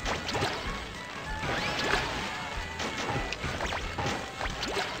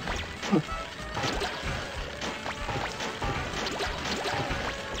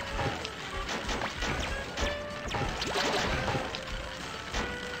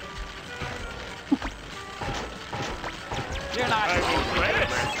 You're not. I'm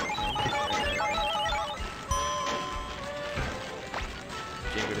impressed!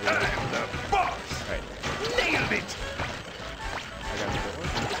 I'm the boss! Alright. Nailed it! I got it.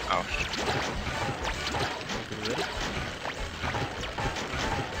 Oh. Ready?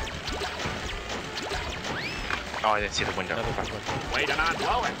 Oh, Oh, I didn't see the window. Way to not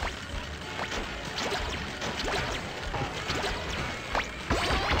blow it.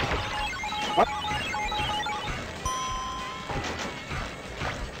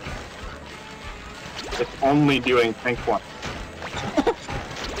 It's only doing pink one.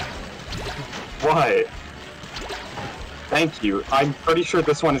 Why? Thank you. I'm pretty sure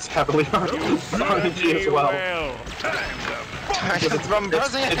this one is heavily RNG as well.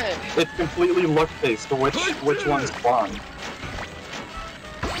 It's completely luck-based to which one's spawn.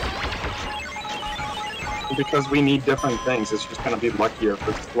 Because we need different things, it's just gonna be luckier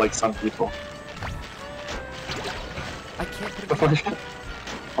for like some people. I can't put it.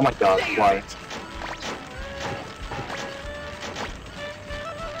 Oh my god, why?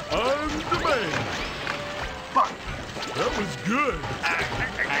 I'm the man. Fuck. That was good.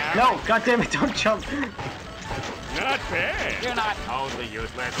 No, goddammit, don't jump. Not bad. You're not totally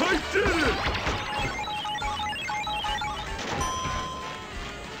useless. I did it!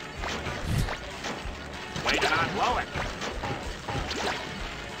 Way to not blow it.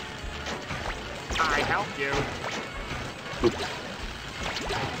 I helped you.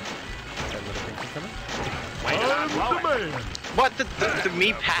 Way to not blow it. What? The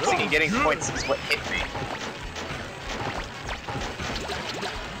me passing and getting points is what hit me.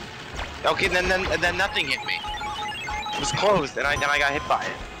 Okay, then nothing hit me. It was closed, and I got hit by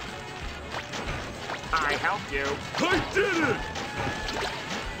it. I helped you. I did it!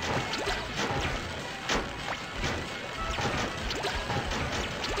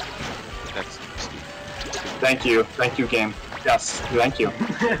 That's Thank you, game. Yes, thank you.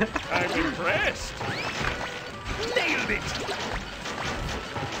 I'm impressed. Nailed it.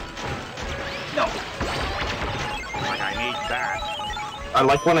 No. Like I need that. I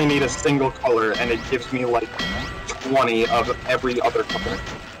like when I need a single color and it gives me like 20 of every other color.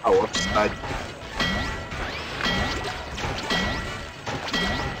 Oh, whoops.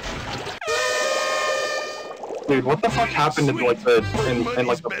 Dude, what the fuck happened in like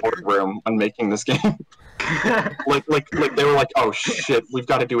the boardroom on making this game? like they were like, oh shit, we've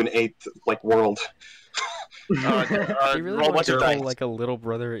got to do an 8th like world. He really wants to pull like a little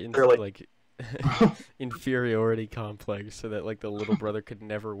brother into like inferiority complex, so that like the little brother could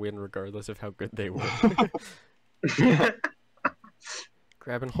never win regardless of how good they were.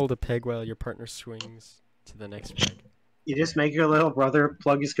 Grab and hold a peg while your partner swings to the next peg. You just make your little brother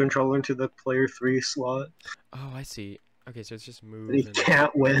plug his controller into the player 3 slot. Oh, I see. Okay, so it's just move. And he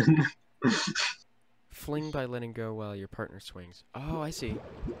can't win. Fling by letting go while your partner swings. Oh, I see.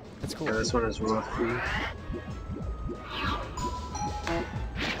 That's cool. Yeah, this one is rough.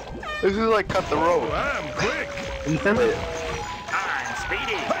 This is like cut the rope. Oh, I'm quick. Ethan? I'm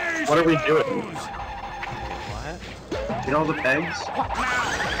speedy. What are we doing? What? Get all the pegs?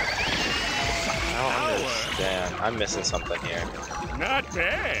 I don't understand. I'm missing something here. Not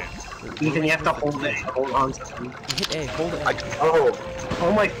bad. Ethan, you have to hold it. Hold on to them. Hit A, hold it.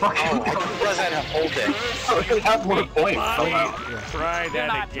 Oh my fucking god. I wasn't hold it. I could have more points. Try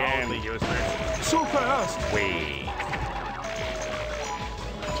that again. Totally useless. So fast! Wait.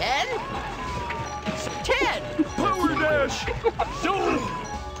 10. Power dash! Zoom.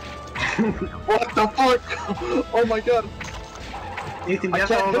 What the fuck? Oh my god. Ethan, I you have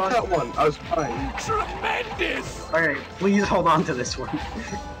to can't hold hit on. that one. I was trying. Tremendous. Alright, please hold on to this one.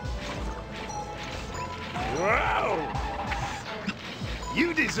 Wow.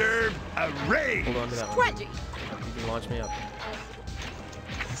 You deserve a raise. Hold on to that one. 20. You can launch me up.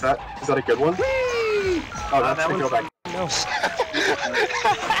 Is that a good one? Oh, that's that the go one's back. No. I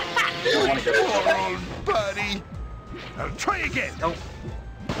don't want to go Poor old buddy. I'll try again. Nope.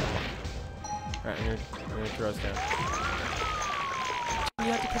 Alright, I'm gonna throw us down.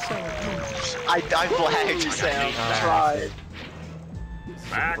 You have to push that one. I flagged Sam. Tried.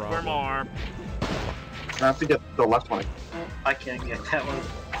 Back for more. I have to get the left one. I can't get that one.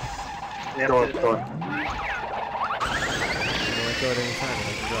 We have Go to... up. You can let go at any time. And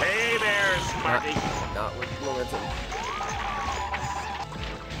I can drop. Hey there, Smarty. Not with momentum.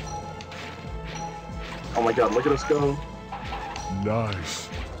 Oh my god, look at us go. Nice.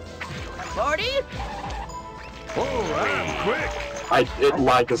 40. Oh, I'm quick. It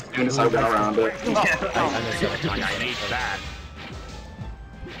lagged as soon as I went around it. I missed it. I need that.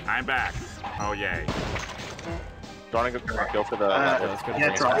 I'm back. Oh, yay. Do you want to go for the... Let's go to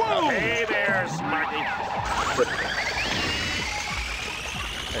yeah, the drop. Hey there, Smarty.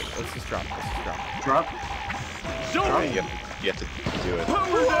 Hey, let's just drop. Drop. Zoom. You have to do it.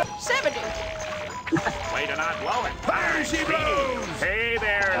 70. Way to not blow it. Fire she blows. Hey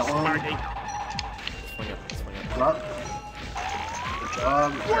there, That one. Smarty. Swing up. Drop. Good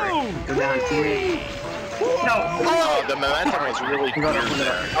job. Alright, go down 3. Oh, the momentum was really weird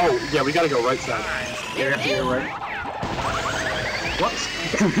there. Oh, yeah, we gotta go right side. You have to go right. Whoops.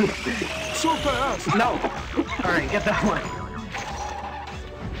 So fast! No! Alright, get that one.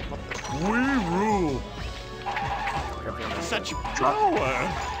 We rule! Such power!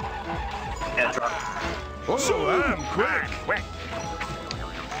 Yeah, drop. So I'm quick!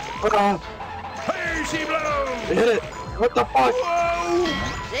 Crazy blow! Hit it! What the fuck? Whoa!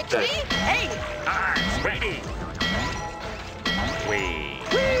 60, 80. I'm ready! Whee!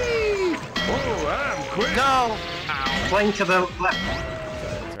 Oh, I'm quick! No! Playing to the left.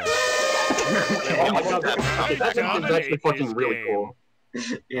 That's actually fucking really cool.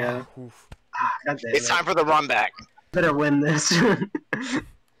 Yeah. Oof. God damn It's it. time for the run back. Better win this.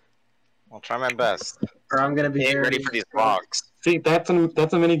 I'll try my best. Or I'm gonna be Ain't very- ready for these rocks. See, that's a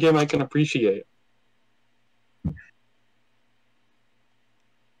mini game I can appreciate.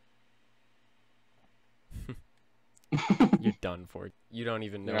 You're done for. You don't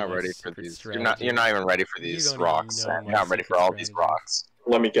even know. You're not my ready for secret these. strategy. You're not even ready for these don't even rocks. know You're my not ready for secret all these strategy. rocks.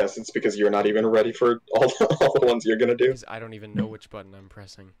 Let me guess, it's because you're not even ready for all the ones you're gonna do. Because I don't even know which button I'm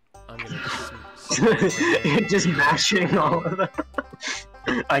pressing. I'm gonna just Just mashing all of them.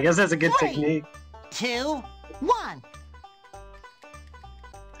 I guess that's a good technique. 2, 1.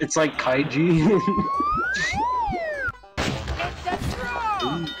 It's like Kaiji. It's a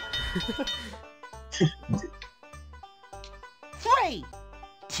draw. 3,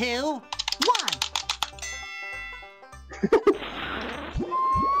 2, 1.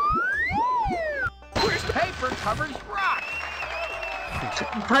 Paper covers rock!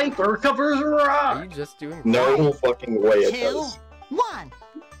 Piper covers Are rock. you just doing? No fucking way it 2, does. 1.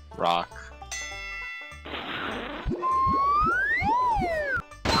 Rock.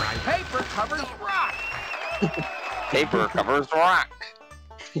 Paper covers rock! Paper covers rock.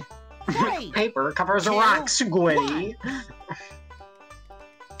 3. Paper covers rock, Squiddy.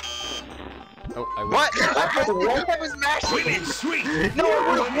 Oh, I win. What? I was mashing. Sweet! No, I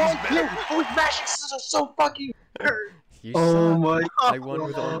was wrong. I was mashing so fucking. You Oh suck. my I won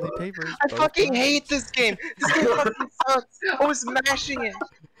with all the papers. I both fucking times. hate this game. This game fucking sucks. I was mashing it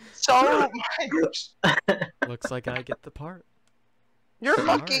so much. Looks like I get the part. You're Sorry.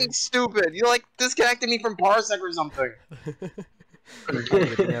 fucking stupid. You like disconnected me from Parsec or something. I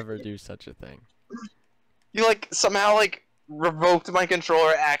would never do such a thing. You like somehow like revoked my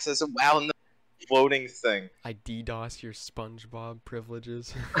controller access while in the loading thing. I DDoS your SpongeBob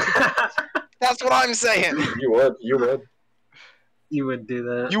privileges. That's what I'm saying. You would, you would. You would do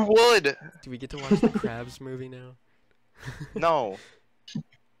that. You would. Do we get to watch the Krabs movie now? No.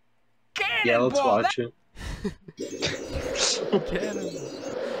 Yeah, let's watch it. Cannonball.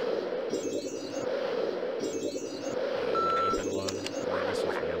 Ethan won. This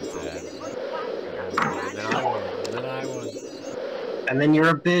was real sad. And then I won. And then I won. And then you're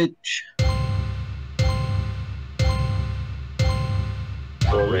a bitch.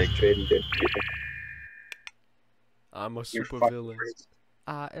 I'm a You're super fucking villain. crazy.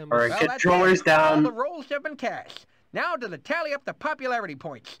 I am. Alright, a get controllers All the down. rolls have been cast. Now to the tally up the popularity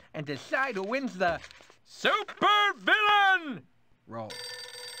points and decide who wins the Super Villain role.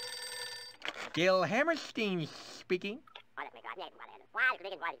 Gil Hammerstein speaking.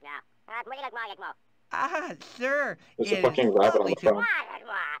 Ah, sir. There's a is fucking rabbit on lovely the phone.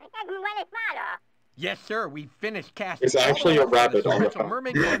 Yes, sir. We finished casting. It's actually a all the rabbit on the Special phone.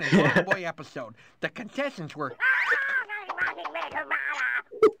 Mermaid Man and Golden Boy episode. The contestants were.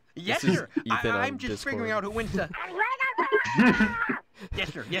 Yes, This is sir. Ethan on I'm just Discord. figuring out who wins the.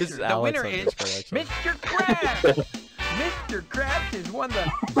 Yes, sir. Yes, This sir. is The Alex winner on is Discord, actually. Mr. Krabs. Mr. Krabs has won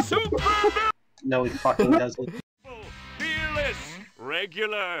the Super Villain. No, he fucking doesn't. Fearless,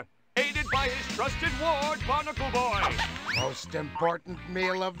 regular, aided by his trusted ward, Barnacle Boy. Most important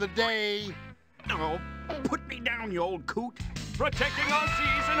meal of the day. Oh, put me down, you old coot. Protecting our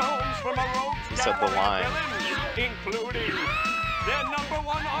seas and homes from a rogue He said the line. villains, including their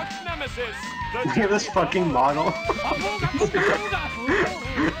 #1 arch nemesis, Look at this fucking model.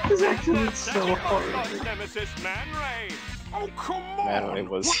 This actually is so hard. arch nemesis, Man Ray. Oh, come on. Man Ray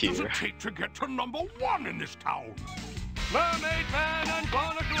was what does here. it take to get to #1 in this town? Mermaid Man and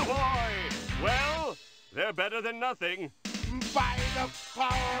Barnacle Boy. Well, they're better than nothing. By the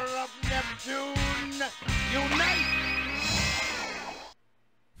power of Neptune, unite!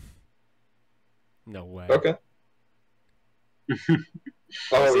 No way. Okay.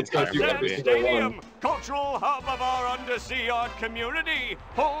 Oh, it's gonna do every Sam single one. Stadium, cultural hub of our undersea art community,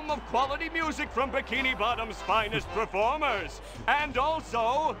 home of quality music from Bikini Bottom's finest performers, and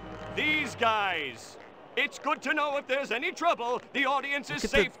also these guys. It's good to know if there's any trouble, the audience is Look at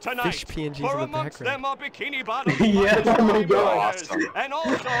safe the tonight. fish PNGs For in the amongst them background. are bikini bottom Yeah, oh my God. and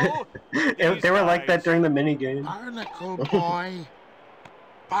also They were like that during the minigame. Barnacle boy.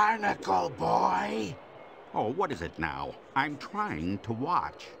 Barnacle boy. Oh, what is it now? I'm trying to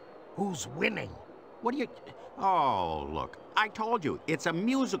watch. Who's winning? What do you... Oh, look. I told you, it's a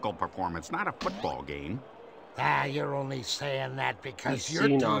musical performance, not a football game. Ah, you're only saying that because You your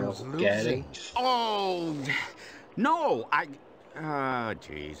senile, team's get it? losing. Oh, no, I...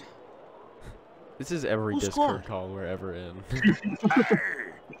 jeez. This is every Who Discord scored? call we're ever in.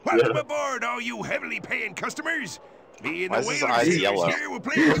 Welcome aboard, all you heavily paying customers. Me and Why the is his eyes yellow? here will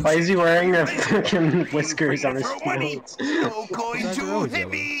play Why is he wearing the fucking whiskers on his money. face? No coin Those are too always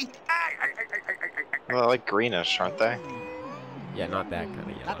yellow. heavy. Well, like greenish, aren't they? Yeah, not that kind of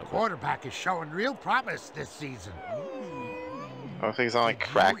That yellow. but- quarterback is showing real promise this season. I think he's on like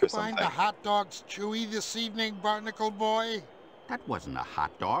crack Did you or find something. the hot dogs chewy this evening, Barnacle boy? That wasn't a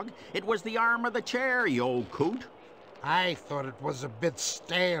hot dog. It was the arm of the chair, you old coot. I thought it was a bit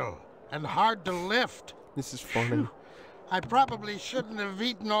stale and hard to lift. This is funny. I probably shouldn't have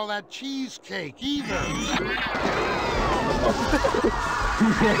eaten all that cheesecake either.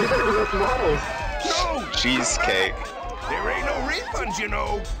 No, Cheesecake. there ain't no refunds, you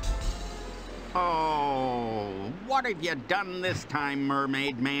know. Oh, what have you done this time,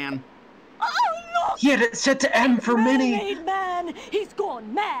 Mermaid Man? Oh, look! He had it set to M for Minnie. Mermaid Man! He's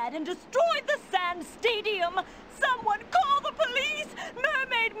gone mad and destroyed the sand stadium! Someone call the police!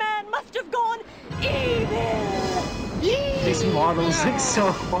 Mermaid Man must have gone evil! These models look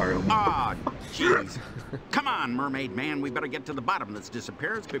so horrible. Ah, jeez. Come on, Mermaid Man. We better get to the bottom of this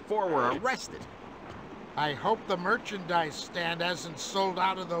disappearance before we're arrested. I hope the merchandise stand hasn't sold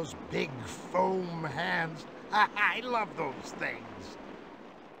out of those big foam hands. I love those things.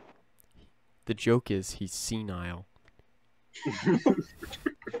 The joke is he's senile.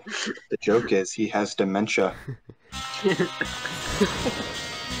 The joke is he has dementia.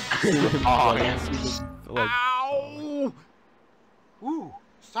 Like, Ow! Ooh,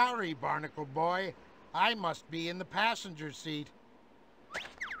 sorry, Barnacle boy. I must be in the passenger seat.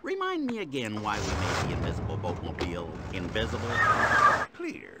 Remind me again why we made the invisible boatmobile invisible.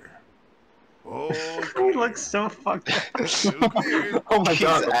 Clear. Oh, He looks so fucked up. Oh my He's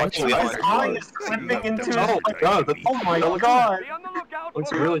God! actually His like- eye is clipping into his Oh my God! Oh my God! be on the lookout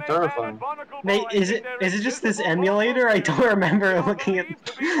Looks for really Mermaid Man terrifying. and Barnacle Mate, Boy is in it their just this invisible emulator? I don't remember boat. looking at Believed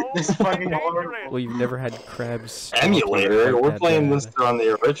to be this old fucking and horrible. dangerous. well, you've never had crabs. Emulator? like We're that playing bad. this on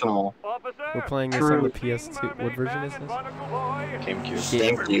the original. Officer, We're playing this True. on the PS2. What version is this? GameCube.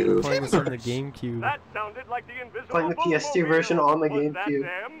 Thank you. We're playing this on the GameCube. That sounded like the invisible Playing the PS2 version on the GameCube.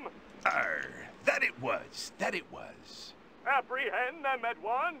 That it was. That it was. Apprehend them at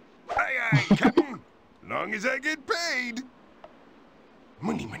once. Aye, aye, Captain. Long as I get paid.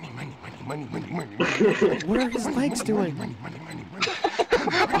 Money, money, money, money, money, money, money, money. What are his legs doing? Money, money, money, money.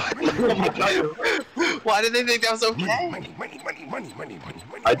 Why did they think that was okay? Money, money, money, money, money, money,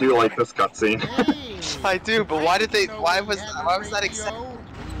 money. I do like this cutscene. Hey, I do, but why did they? Why was that accepted?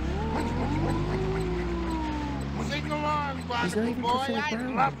 Money, money, money, money, money, money. Sing along, not Barnacle even boy. touching the I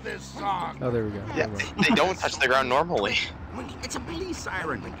ground. love this song. Oh, there we go. Yeah, Never mind. they don't touch the ground normally. It's a police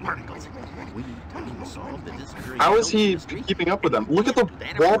siren. Barnacles. We time solved the disappearing How is he mystery. keeping up with them? Look at the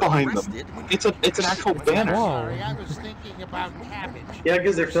wall behind them. It's an actual banner. Wall. Sorry, I was thinking about cabbage. Yeah,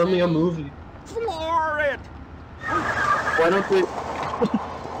 because they're filming a movie. Floor it! Why don't they?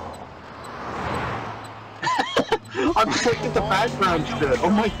 I'm looking at the background shit. Oh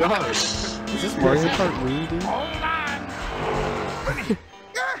my God. Is this Mario Kart Wii, dude? Hold on.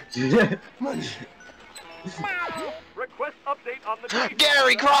 Request update on the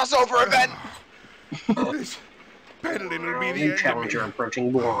Gary, crossover event! This peddling will be the New end challenger of me.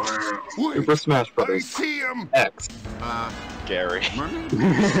 approaching. Super Smash I Brothers see him. X. Gary. Mermaid?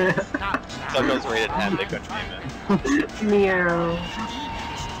 Douglas rated 10, they couldn't name it. Meow.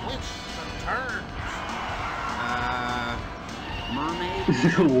 Twists and turns.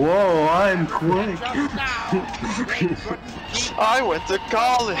 Mermaid? Whoa, I'm quick. Just now. They couldn't keep I went to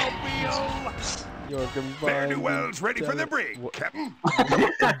college! mobile. You're Fare new wells ready for the brig, Captain.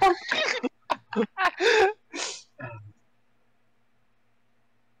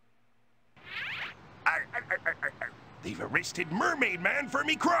 They've arrested Mermaid Man for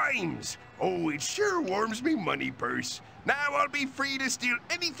me crimes. Oh, it sure warms me money purse. Now I'll be free to steal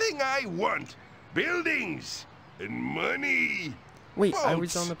anything I want. Buildings and money. Wait, I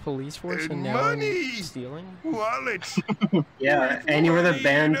was Boats on the police force and and now money. I'm stealing? Wallets. Yeah, and you were the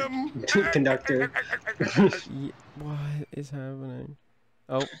band conductor. What is happening?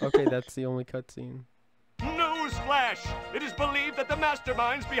 Oh, okay, that's the only cutscene. Newsflash! It is believed that the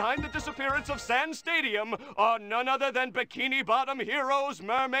masterminds behind the disappearance of Sand Stadium are none other than Bikini Bottom heroes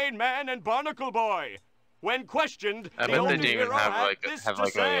Mermaid Man and Barnacle Boy. When questioned, the only hero had this to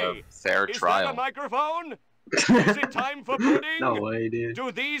say. Fair Is trial. that a microphone? Is it time for pudding? No way, dude.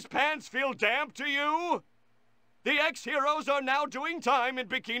 Do these pants feel damp to you? The ex-heroes are now doing time in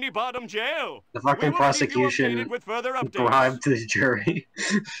Bikini Bottom jail. The fucking prosecution with further updates. bribed the jury.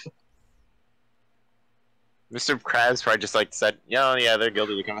 Mr. Krabs probably just like said, yeah, they're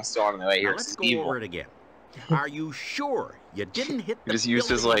guilty. They're gonna storm the way here. Let's go over it again. Are you sure you didn't hit the just used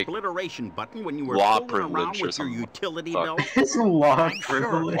his, like, obliteration button when you were law fooling around privilege or with your something? utility belt? It's law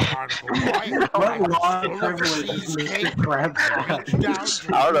privilege. What law privilege is Mr.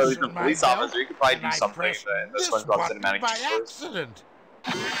 Krabs? I don't know. He's a police officer. You could probably do something in the SpongeBob cinematic by universe. accident.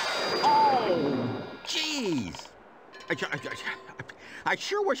 Oh, jeez. I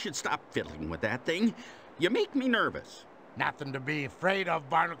sure wish you'd stop fiddling with that thing. You make me nervous. Nothing to be afraid of,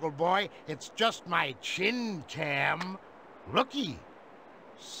 Barnacle Boy. It's just my chin cam. Looky.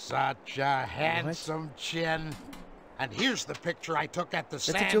 Such a handsome chin. And here's the picture I took at the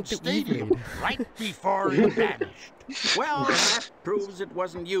Sand Stadium right before it vanished. Well, that proves it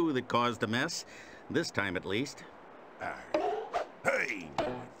wasn't you that caused the mess. This time, at least. Hey,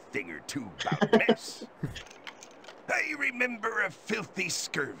 thing or two about mess. I remember a filthy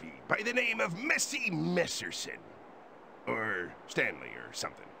scurvy by the name of Messy Messerson. Or Stanley or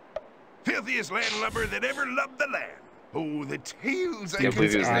something. Filthiest landlubber that ever loved the land. Oh, the tales I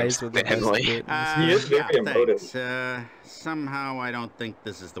believe his name's Stanley. He is very emotive. Thanks. Somehow I don't think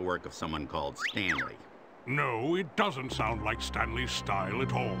this is the work of someone called Stanley. No, it doesn't sound like Stanley's style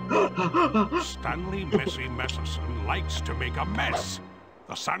at all. Stanley Messy Messerson likes to make a mess.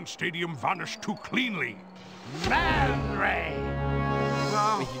 The Sand Stadium vanished too cleanly. Man Ray!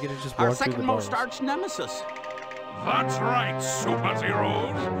 Well, our second most arch nemesis. That's right,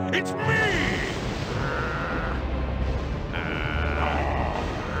 superheroes. It's me!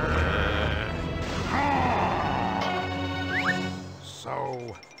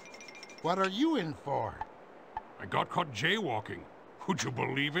 So, what are you in for? I got caught jaywalking. Would you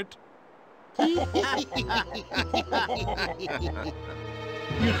believe it? Yeah,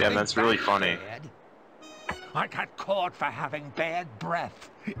 that's really funny. I got caught for having bad breath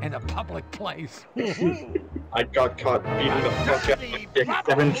in a public place. I got caught beating the fuck out of my dick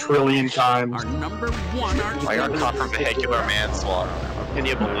 7 trillion times. Our number one arch I got caught for vehicular manslaughter. Can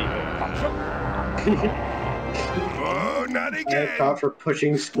you believe it? Oh, not I again. got caught for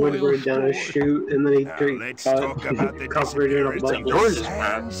pushing Squidward down a chute, and then he Let's talk about the covered in a disappearance bubble. of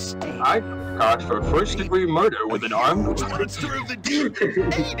Sand Stadium. I got caught for first-degree murder with an armed Monster of the deep.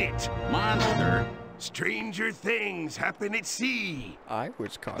 Ate it. Monster. Stranger things happen at sea. I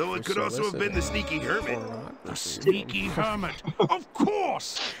was caught. Though it could also have been the sneaky hermit. The sneaky hermit. Of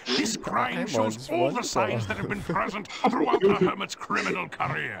course! This crime shows all the signs that have been present throughout the hermit's criminal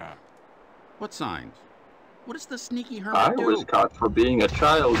career. What signs? What does the sneaky hermit I do? was caught for being a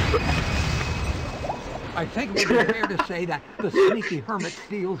child. I think it would be fair to say that the sneaky hermit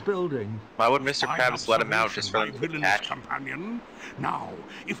steals buildings. Why would Mr. Krabs let him out just for them to catch? Companion. Now,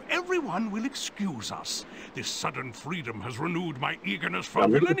 if everyone will excuse us, this sudden freedom has renewed my eagerness for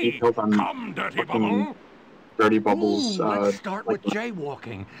villainy. Come, Dirty Bubble. Dirty Bubbles. Ooh, let's start with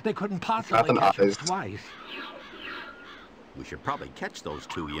jaywalking. They couldn't possibly catch us twice. We should probably catch those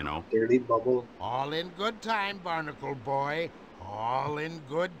two, you know. Dirty Bubble. All in good time, Barnacle Boy. All in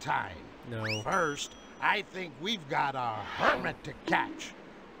good time. No. First, I think we've got a hermit to catch.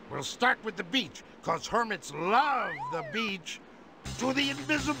 We'll start with the beach, 'cause hermits love the beach. To the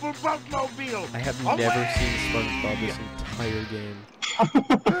invisible boatmobile. I have Away! never seen SpongeBob this entire game.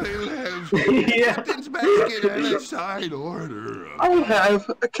 Yeah. Captain's basket and a side order. I have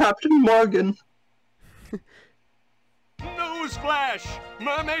a Captain Morgan. Newsflash!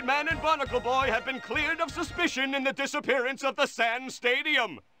 Mermaid Man and Barnacle Boy have been cleared of suspicion in the disappearance of the Sand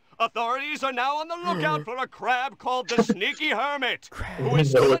Stadium. Authorities are now on the lookout for a crab called the Sneaky Hermit, who is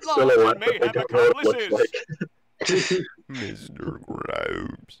still at large and may have accomplices. Mr.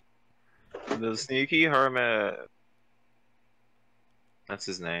 Krabs. The Sneaky Hermit. That's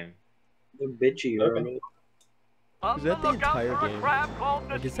his name. The bitchy hermit. Is that the entire game?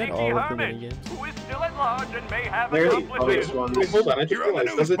 Like, is that all of the minigames? Who is still at large and may have Wait, accomplices. hold on, I just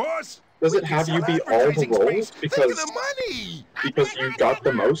realized, does it have you beat all the roles because you got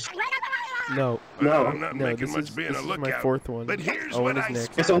the most? No. I'm not No, making this much is being a my lookout. fourth one. But here's Owen what is I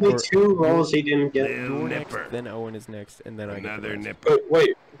next. It's only Or- 2 rolls he didn't get. You're Nipper. next, then Owen is next, and then I get the Another next. nipper.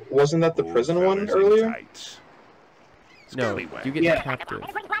 Wait, wasn't that the prison one earlier? No, you get captive.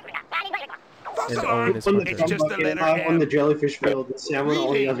 And Owen is On the Hunter. drum bucket, I on the jellyfish field, and Sam on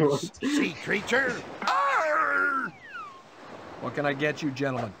all the other ones. Sea creature. Arr! What can I get you,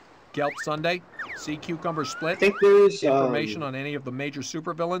 gentlemen? Kelp Sundae? Sea cucumber split? I think there's information on any of the major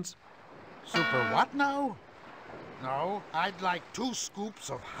supervillains? Super what now? No, I'd like 2 scoops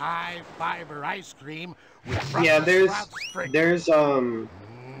of high fiber ice cream with yeah, there's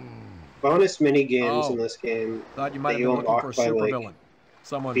bonus mini games in this game. Thought you might have been looking for a supervillain.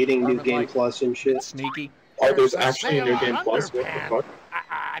 Someone beating New Game Plus and shit. Sneaky. Oh, there's actually a New Game Plus. What the fuck?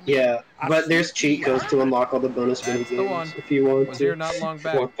 Yeah, but there's cheat codes to unlock all the bonus mini games if you want Was to. here not long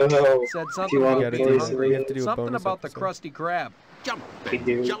back. What the hell? Said If something you want about to being play hungry. do a Something bonus about the episode. Krusty Krab.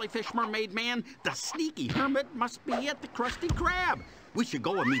 Jumping jellyfish mermaid man, the sneaky hermit must be at the Krusty Krab. We should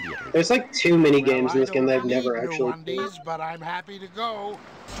go immediately. There's like 2 mini games in this game that I've never actually played. these, but I'm happy to go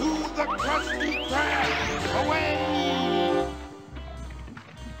to the Krusty Krab. Away!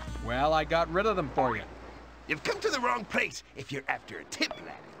 Well, I got rid of them for you. You've come to the wrong place if you're after a tip,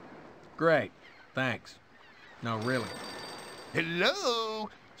 lad. Great. Thanks. No, really. Hello?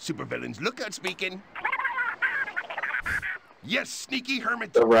 Supervillains Lookout speaking. Yes, sneaky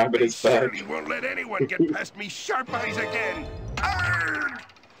hermit. The rabbit is back. Certainly won't let anyone get past me sharp eyes again. Arrgh!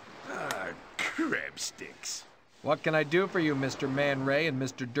 Ah, crab sticks. What can I do for you, Mr. Man Ray and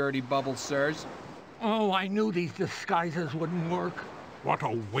Mr. Dirty Bubble Sirs? Oh, I knew these disguises wouldn't work. What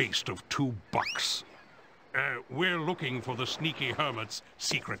a waste of $2. We're looking for the sneaky hermit's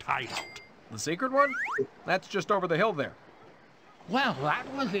secret hideout. The secret one? That's just over the hill there. Well,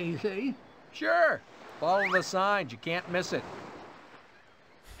 that was easy. Sure. Follow the signs. You can't miss it.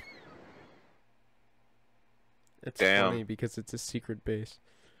 It's Damn. funny because it's a secret base.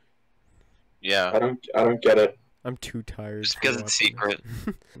 Yeah. I don't get it. I'm too tired. Just because it's secret.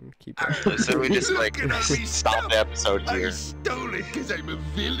 Keep So we just like stop the episode I here. stole it because I'm a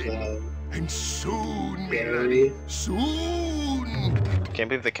villain. And soon, Melanie, soon. Can't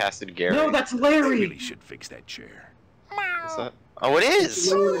believe they casted Gary. No, that's I Larry! really should fix that chair. Is that... Oh, it is!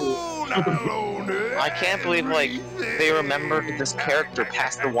 Soon alone. I can't believe, like, they remembered this character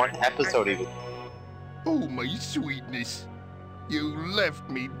past the 1 episode even. Oh, my sweetness. You left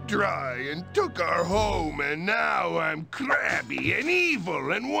me dry and took our home, and now I'm crabby and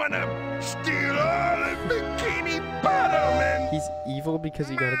evil and wanna steal all of Bikini Bottom and... He's evil because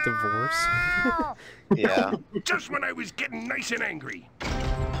he got a divorce? Yeah. Just when I was getting nice and angry.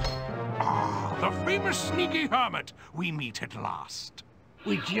 The famous sneaky hermit. We meet at last.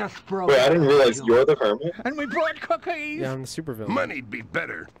 We just broke. Wait, I didn't realize you're the hermit? And we brought cookies. Yeah, I'm the supervillain. Money'd be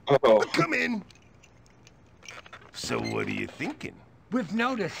better. Oh. Come in. So what are you thinking? We've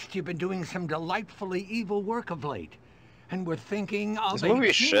noticed you've been doing some delightfully evil work of late. And we're thinking of This movie a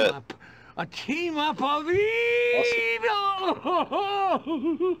is team shit. up. A team up of evil!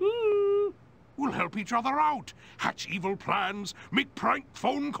 We'll help each other out, hatch evil plans, make prank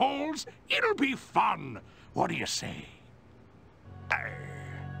phone calls. It'll be fun. What do you say?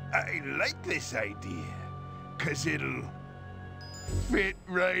 I like this idea. 'Cause it'll fit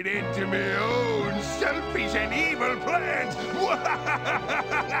right into my own selfish and evil plans.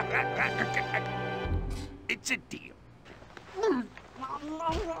 It's a deal.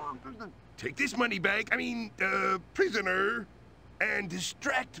 Take this money bag, prisoner, and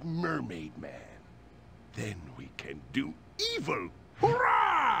distract Mermaid Man. Then we can do evil.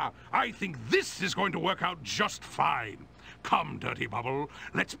 Hurrah! I think this is going to work out just fine. Come, Dirty Bubble,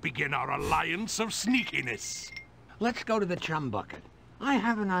 let's begin our alliance of sneakiness. Let's go to the chum bucket. I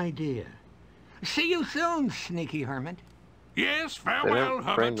have an idea. See you soon, sneaky hermit. Yes, farewell,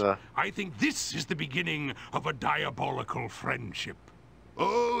 didn't bring Hermit. the- I think this is the beginning of a diabolical friendship.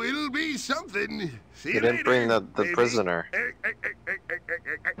 Oh, it'll be something. See He you didn't later, bring the baby. prisoner.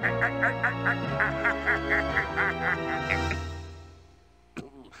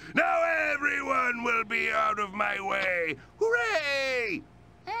 Now everyone will be out of my way. Hooray!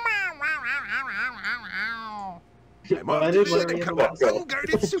 I'm off to the couple of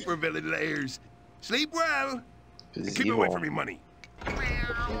unguarded supervillain lairs. Sleep well. And keep away from me money.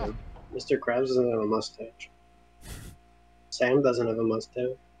 Mr. Krabs doesn't have a mustache. Sam doesn't have a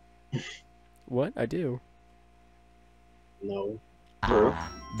mustache. What? I do. No.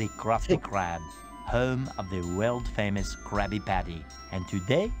 Ah, the Krusty Krab, home of the world-famous Krabby Patty. And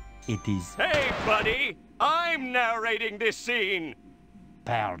today, it is... Hey, buddy! I'm narrating this scene!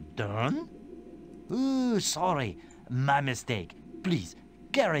 Pardon? Ooh, sorry. My mistake. Please,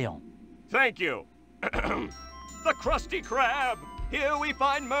 carry on. Thank you. The Krusty Krab! Here we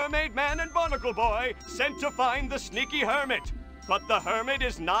find Mermaid Man and Barnacle Boy sent to find the sneaky hermit. But the hermit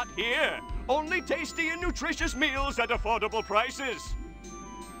is not here. Only tasty and nutritious meals at affordable prices.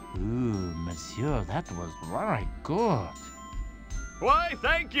 Ooh, monsieur, that was very good. Why,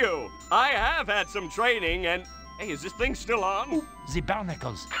 thank you. I have had some training and... Hey, is this thing still on? The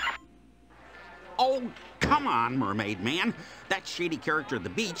barnacles. Oh, come on, Mermaid Man. That shady character at the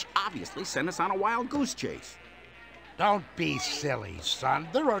beach obviously sent us on a wild goose chase. Don't be silly, son.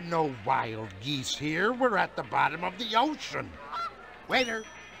 There are no wild geese here. We're at the bottom of the ocean. Waiter.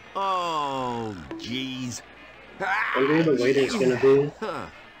 Oh, jeez. Wonder who the waiter's gonna be.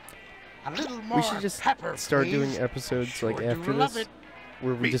 A little more We should just pepper, start please. doing episodes like Sure do after love this, it.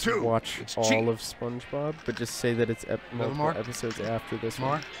 where we Me just too. watch It's all cheap. of SpongeBob, but just say that it's multiple more? episodes after this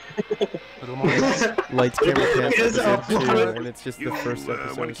More? one. Little more. Lights, camera, cast, Just episode 2, upload. and it's just You, the first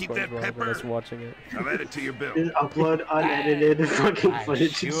episode wanna of keep that SpongeBob and us pepper? watching it. I'll add it to your bill. Just upload unedited fucking I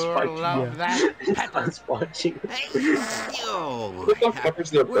footage of sure SpongeBob. love that pepper. Us watching. Yo, Who the fuck peppers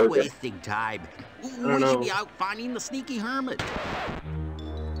their we're burger? wasting time. We don't should know. be out finding the sneaky hermit.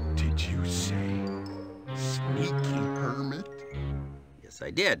 Did you say sneaky hermit? Yes,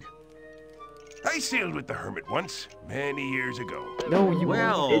 I did. I sailed with the hermit once, many years ago. No, you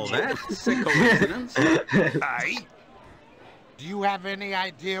Well, that's a coincidence. Aye? Do you have any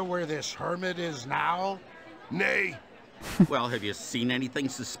idea where this hermit is now? Nay. Well, have you seen anything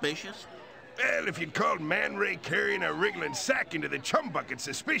suspicious? Well, if you'd called Man Ray carrying a wriggling sack into the chum bucket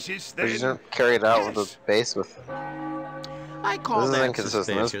suspicious, then... These aren't carried out with yes. a base with. I call This is that inconsistent.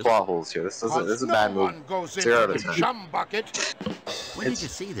 There's suspicious. plot holes here. This is a no bad move. one goes 0 into to the 10. chum bucket. When did you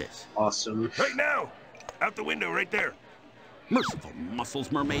see this? Awesome. Right now! Out the window, right there. Merciful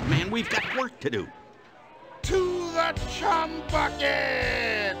muscles, Mermaid Man. We've got work to do. To the chum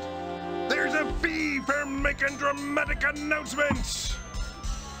bucket! There's a fee for making dramatic announcements!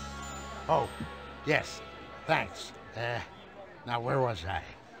 Oh, yes. Thanks. Now where was I?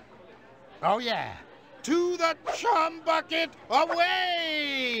 Oh, yeah. To the chum bucket,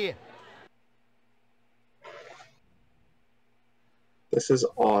 away! This is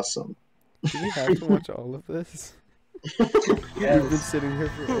awesome. Do we have to watch all of this? We've been sitting here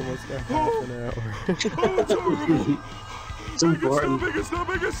for almost a half an hour. It's important.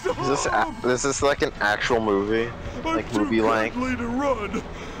 Is this like an actual movie? Like movie length? to run.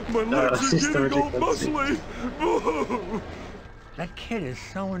 My legs it's are getting all historical muscly. That kid is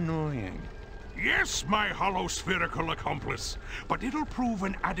so annoying. Yes, my hollow spherical accomplice, but it'll prove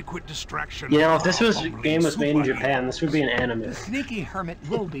an adequate distraction. You know, if for this our game was made in super Japan, this would be an anime. The sneaky hermit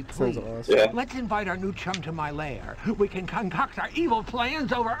will be Sounds pleased. awesome. Yeah. Let's invite our new chum to my lair. We can concoct our evil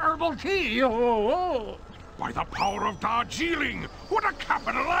plans over herbal tea. Oh. By the power of Darjeeling! What a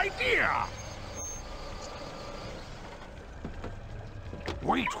capital idea!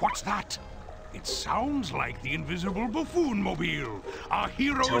 Wait, what's that? It sounds like the invisible buffoon mobile. Our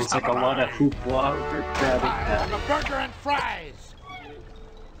heroes Sounds have like a lot of arrived. hoopla over grabbing I that. want a burger and fries.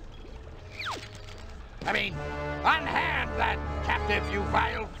 I mean, unhand that captive, you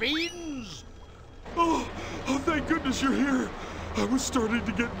vile fiends! Oh, thank goodness you're here. I was starting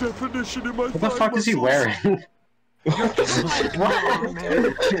to get definition in my What the fuck is he wearing? The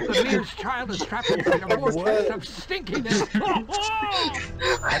mean's child is trapped inside a vortex of stinkiness.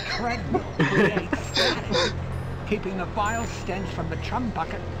 A treadmill creates static, keeping the vile stench from the chum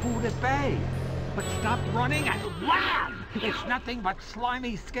bucket food at bay. But stop running and wham! It's nothing but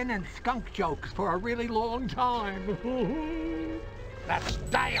slimy skin and skunk jokes for a really long time. That's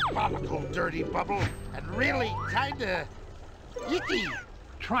diabolical, Dirty Bubble, and really kinda icky.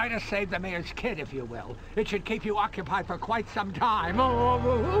 Try to save the mayor's kid, if you will. It should keep you occupied for quite some time.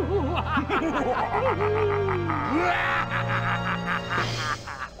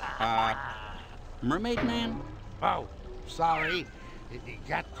 Mermaid Man? Oh, sorry. It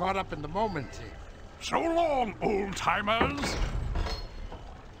got caught up in the moment. So long, old-timers!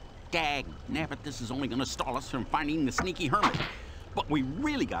 Dag, nabbit, this is only gonna stall us from finding the sneaky hermit. But we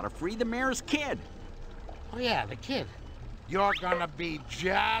really gotta free the mayor's kid. Oh yeah, the kid. You're gonna be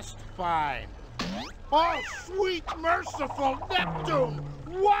just fine. Oh, sweet, merciful Neptune!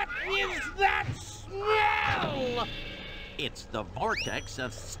 What is that smell? It's the vortex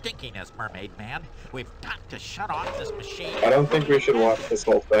of stinkiness, Mermaid Man. We've got to shut off this machine. I don't think we should watch this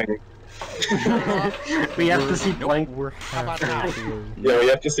whole thing. We have to see Plankton. We're halfway through. Yeah, we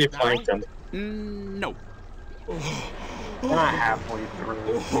have to see Plankton. No. We're not halfway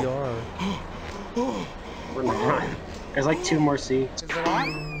through. We are. We're not. There's like 2 more seats. Is it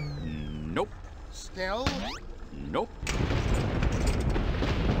on? Nope. Still? Nope.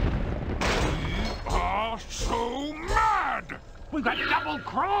 Are so mad! We got double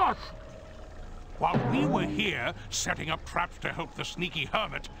cross! While we were here, setting up traps to help the sneaky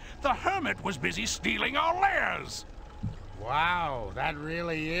hermit, the hermit was busy stealing our lairs. Wow, that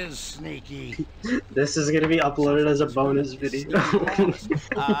really is sneaky. This is gonna be uploaded as a bonus video.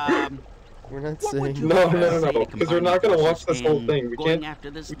 We're not saying No, because we're not gonna watch this whole thing. We can't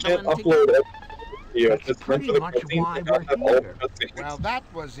upload every video. It's meant for the cutscenes. We gotta have all the cutscenes. Well, that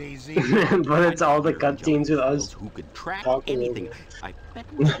was easy. But it's all the cutscenes with us who could track talking anything. over it. I bet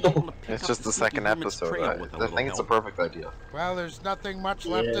we'll be able to pick It's up just the second Hermit's episode. trail with a I little think it's a help. perfect idea. Well, there's nothing much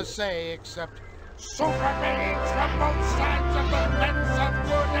left Yeah. to say except super beings from both sides of the fence of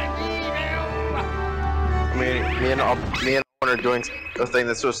good and evil. I mean, me and Owen are doing a thing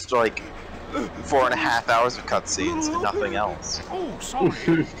that's just like 4.5 hours of cutscenes and nothing else. Oh,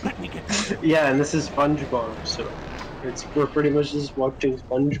 sorry. Let me get this. Yeah, and this is SpongeBob, so we're pretty much just watching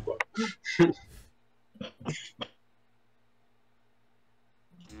SpongeBob.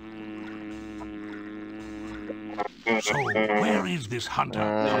 So, where is this hunter?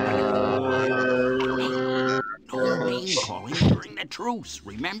 No name calling during the truce,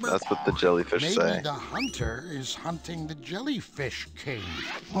 remember? That's what the jellyfish Maybe say. the hunter is hunting the jellyfish king.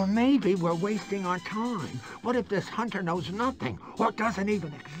 Or maybe we're wasting our time. What if this hunter knows nothing or doesn't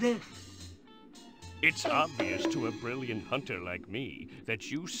even exist? It's obvious to a brilliant hunter like me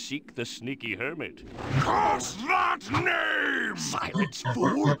that you seek the sneaky hermit. Curse that name! Silence,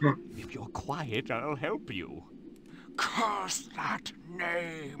 fool! If you're quiet, I'll help you. Curse that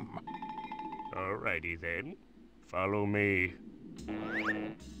name! Alrighty then. Follow me.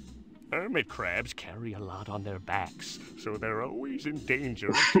 Hermit crabs carry a lot on their backs, so they're always in danger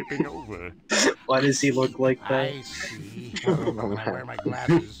of tipping over. Why does he look like that? I see. When I wear my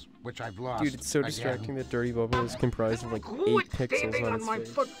glasses, which I've lost. Dude, it's so distracting that Dirty Bubble is comprised of like 8 pixels on his face.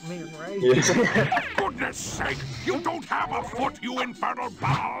 foot, man, right? Yeah. Goodness sake! You don't have a foot, you infernal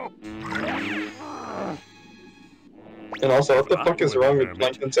bowel! And also, what the fuck is wrong with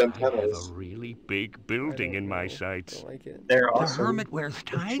Plankton's I have antennas? a really big building in my sights. Like it. They're The awesome. hermit wears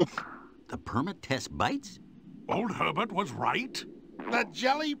tights? The permit test bites? Old Herbert was right. The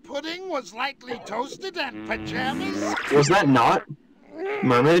jelly pudding was lightly toasted and pajamas. Was that not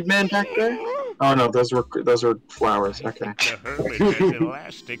Mermaid Man back there? Oh no, those were flowers. Okay. The hermit has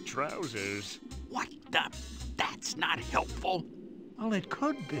elastic trousers. What the? That's not helpful. Well, it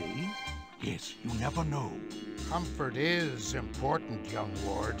could be. Yes, you never know. Comfort is important, young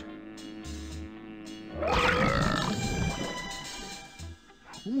ward.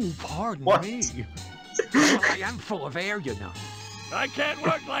 Ooh, pardon What? me. Well, I am full of air, you know. I can't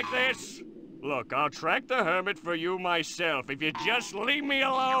work like this! Look, I'll track the hermit for you myself if you just leave me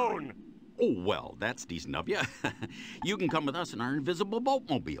alone! Oh, well, that's decent of you. You can come with us in our invisible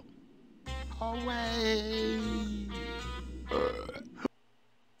boatmobile. Away.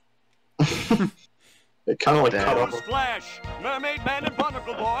 It kind of like cut off. Newsflash! Mermaid Man and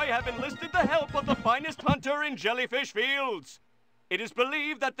Barnacle Boy have enlisted the help of the finest hunter in Jellyfish Fields. It is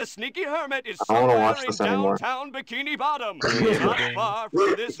believed that the sneaky hermit is I don't wanna somewhere watch in this anymore. downtown Bikini Bottom, not far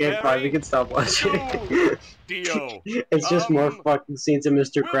from this Okay, fine, we very can stop watching. Dio. It's just more fucking scenes of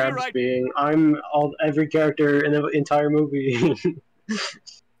Mr. we'll be Krabs right- being, I'm every character in the entire movie.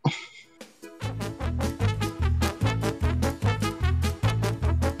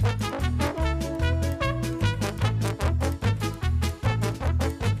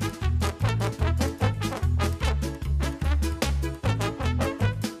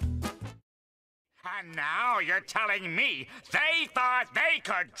 And now you're telling me they thought they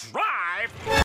could drive?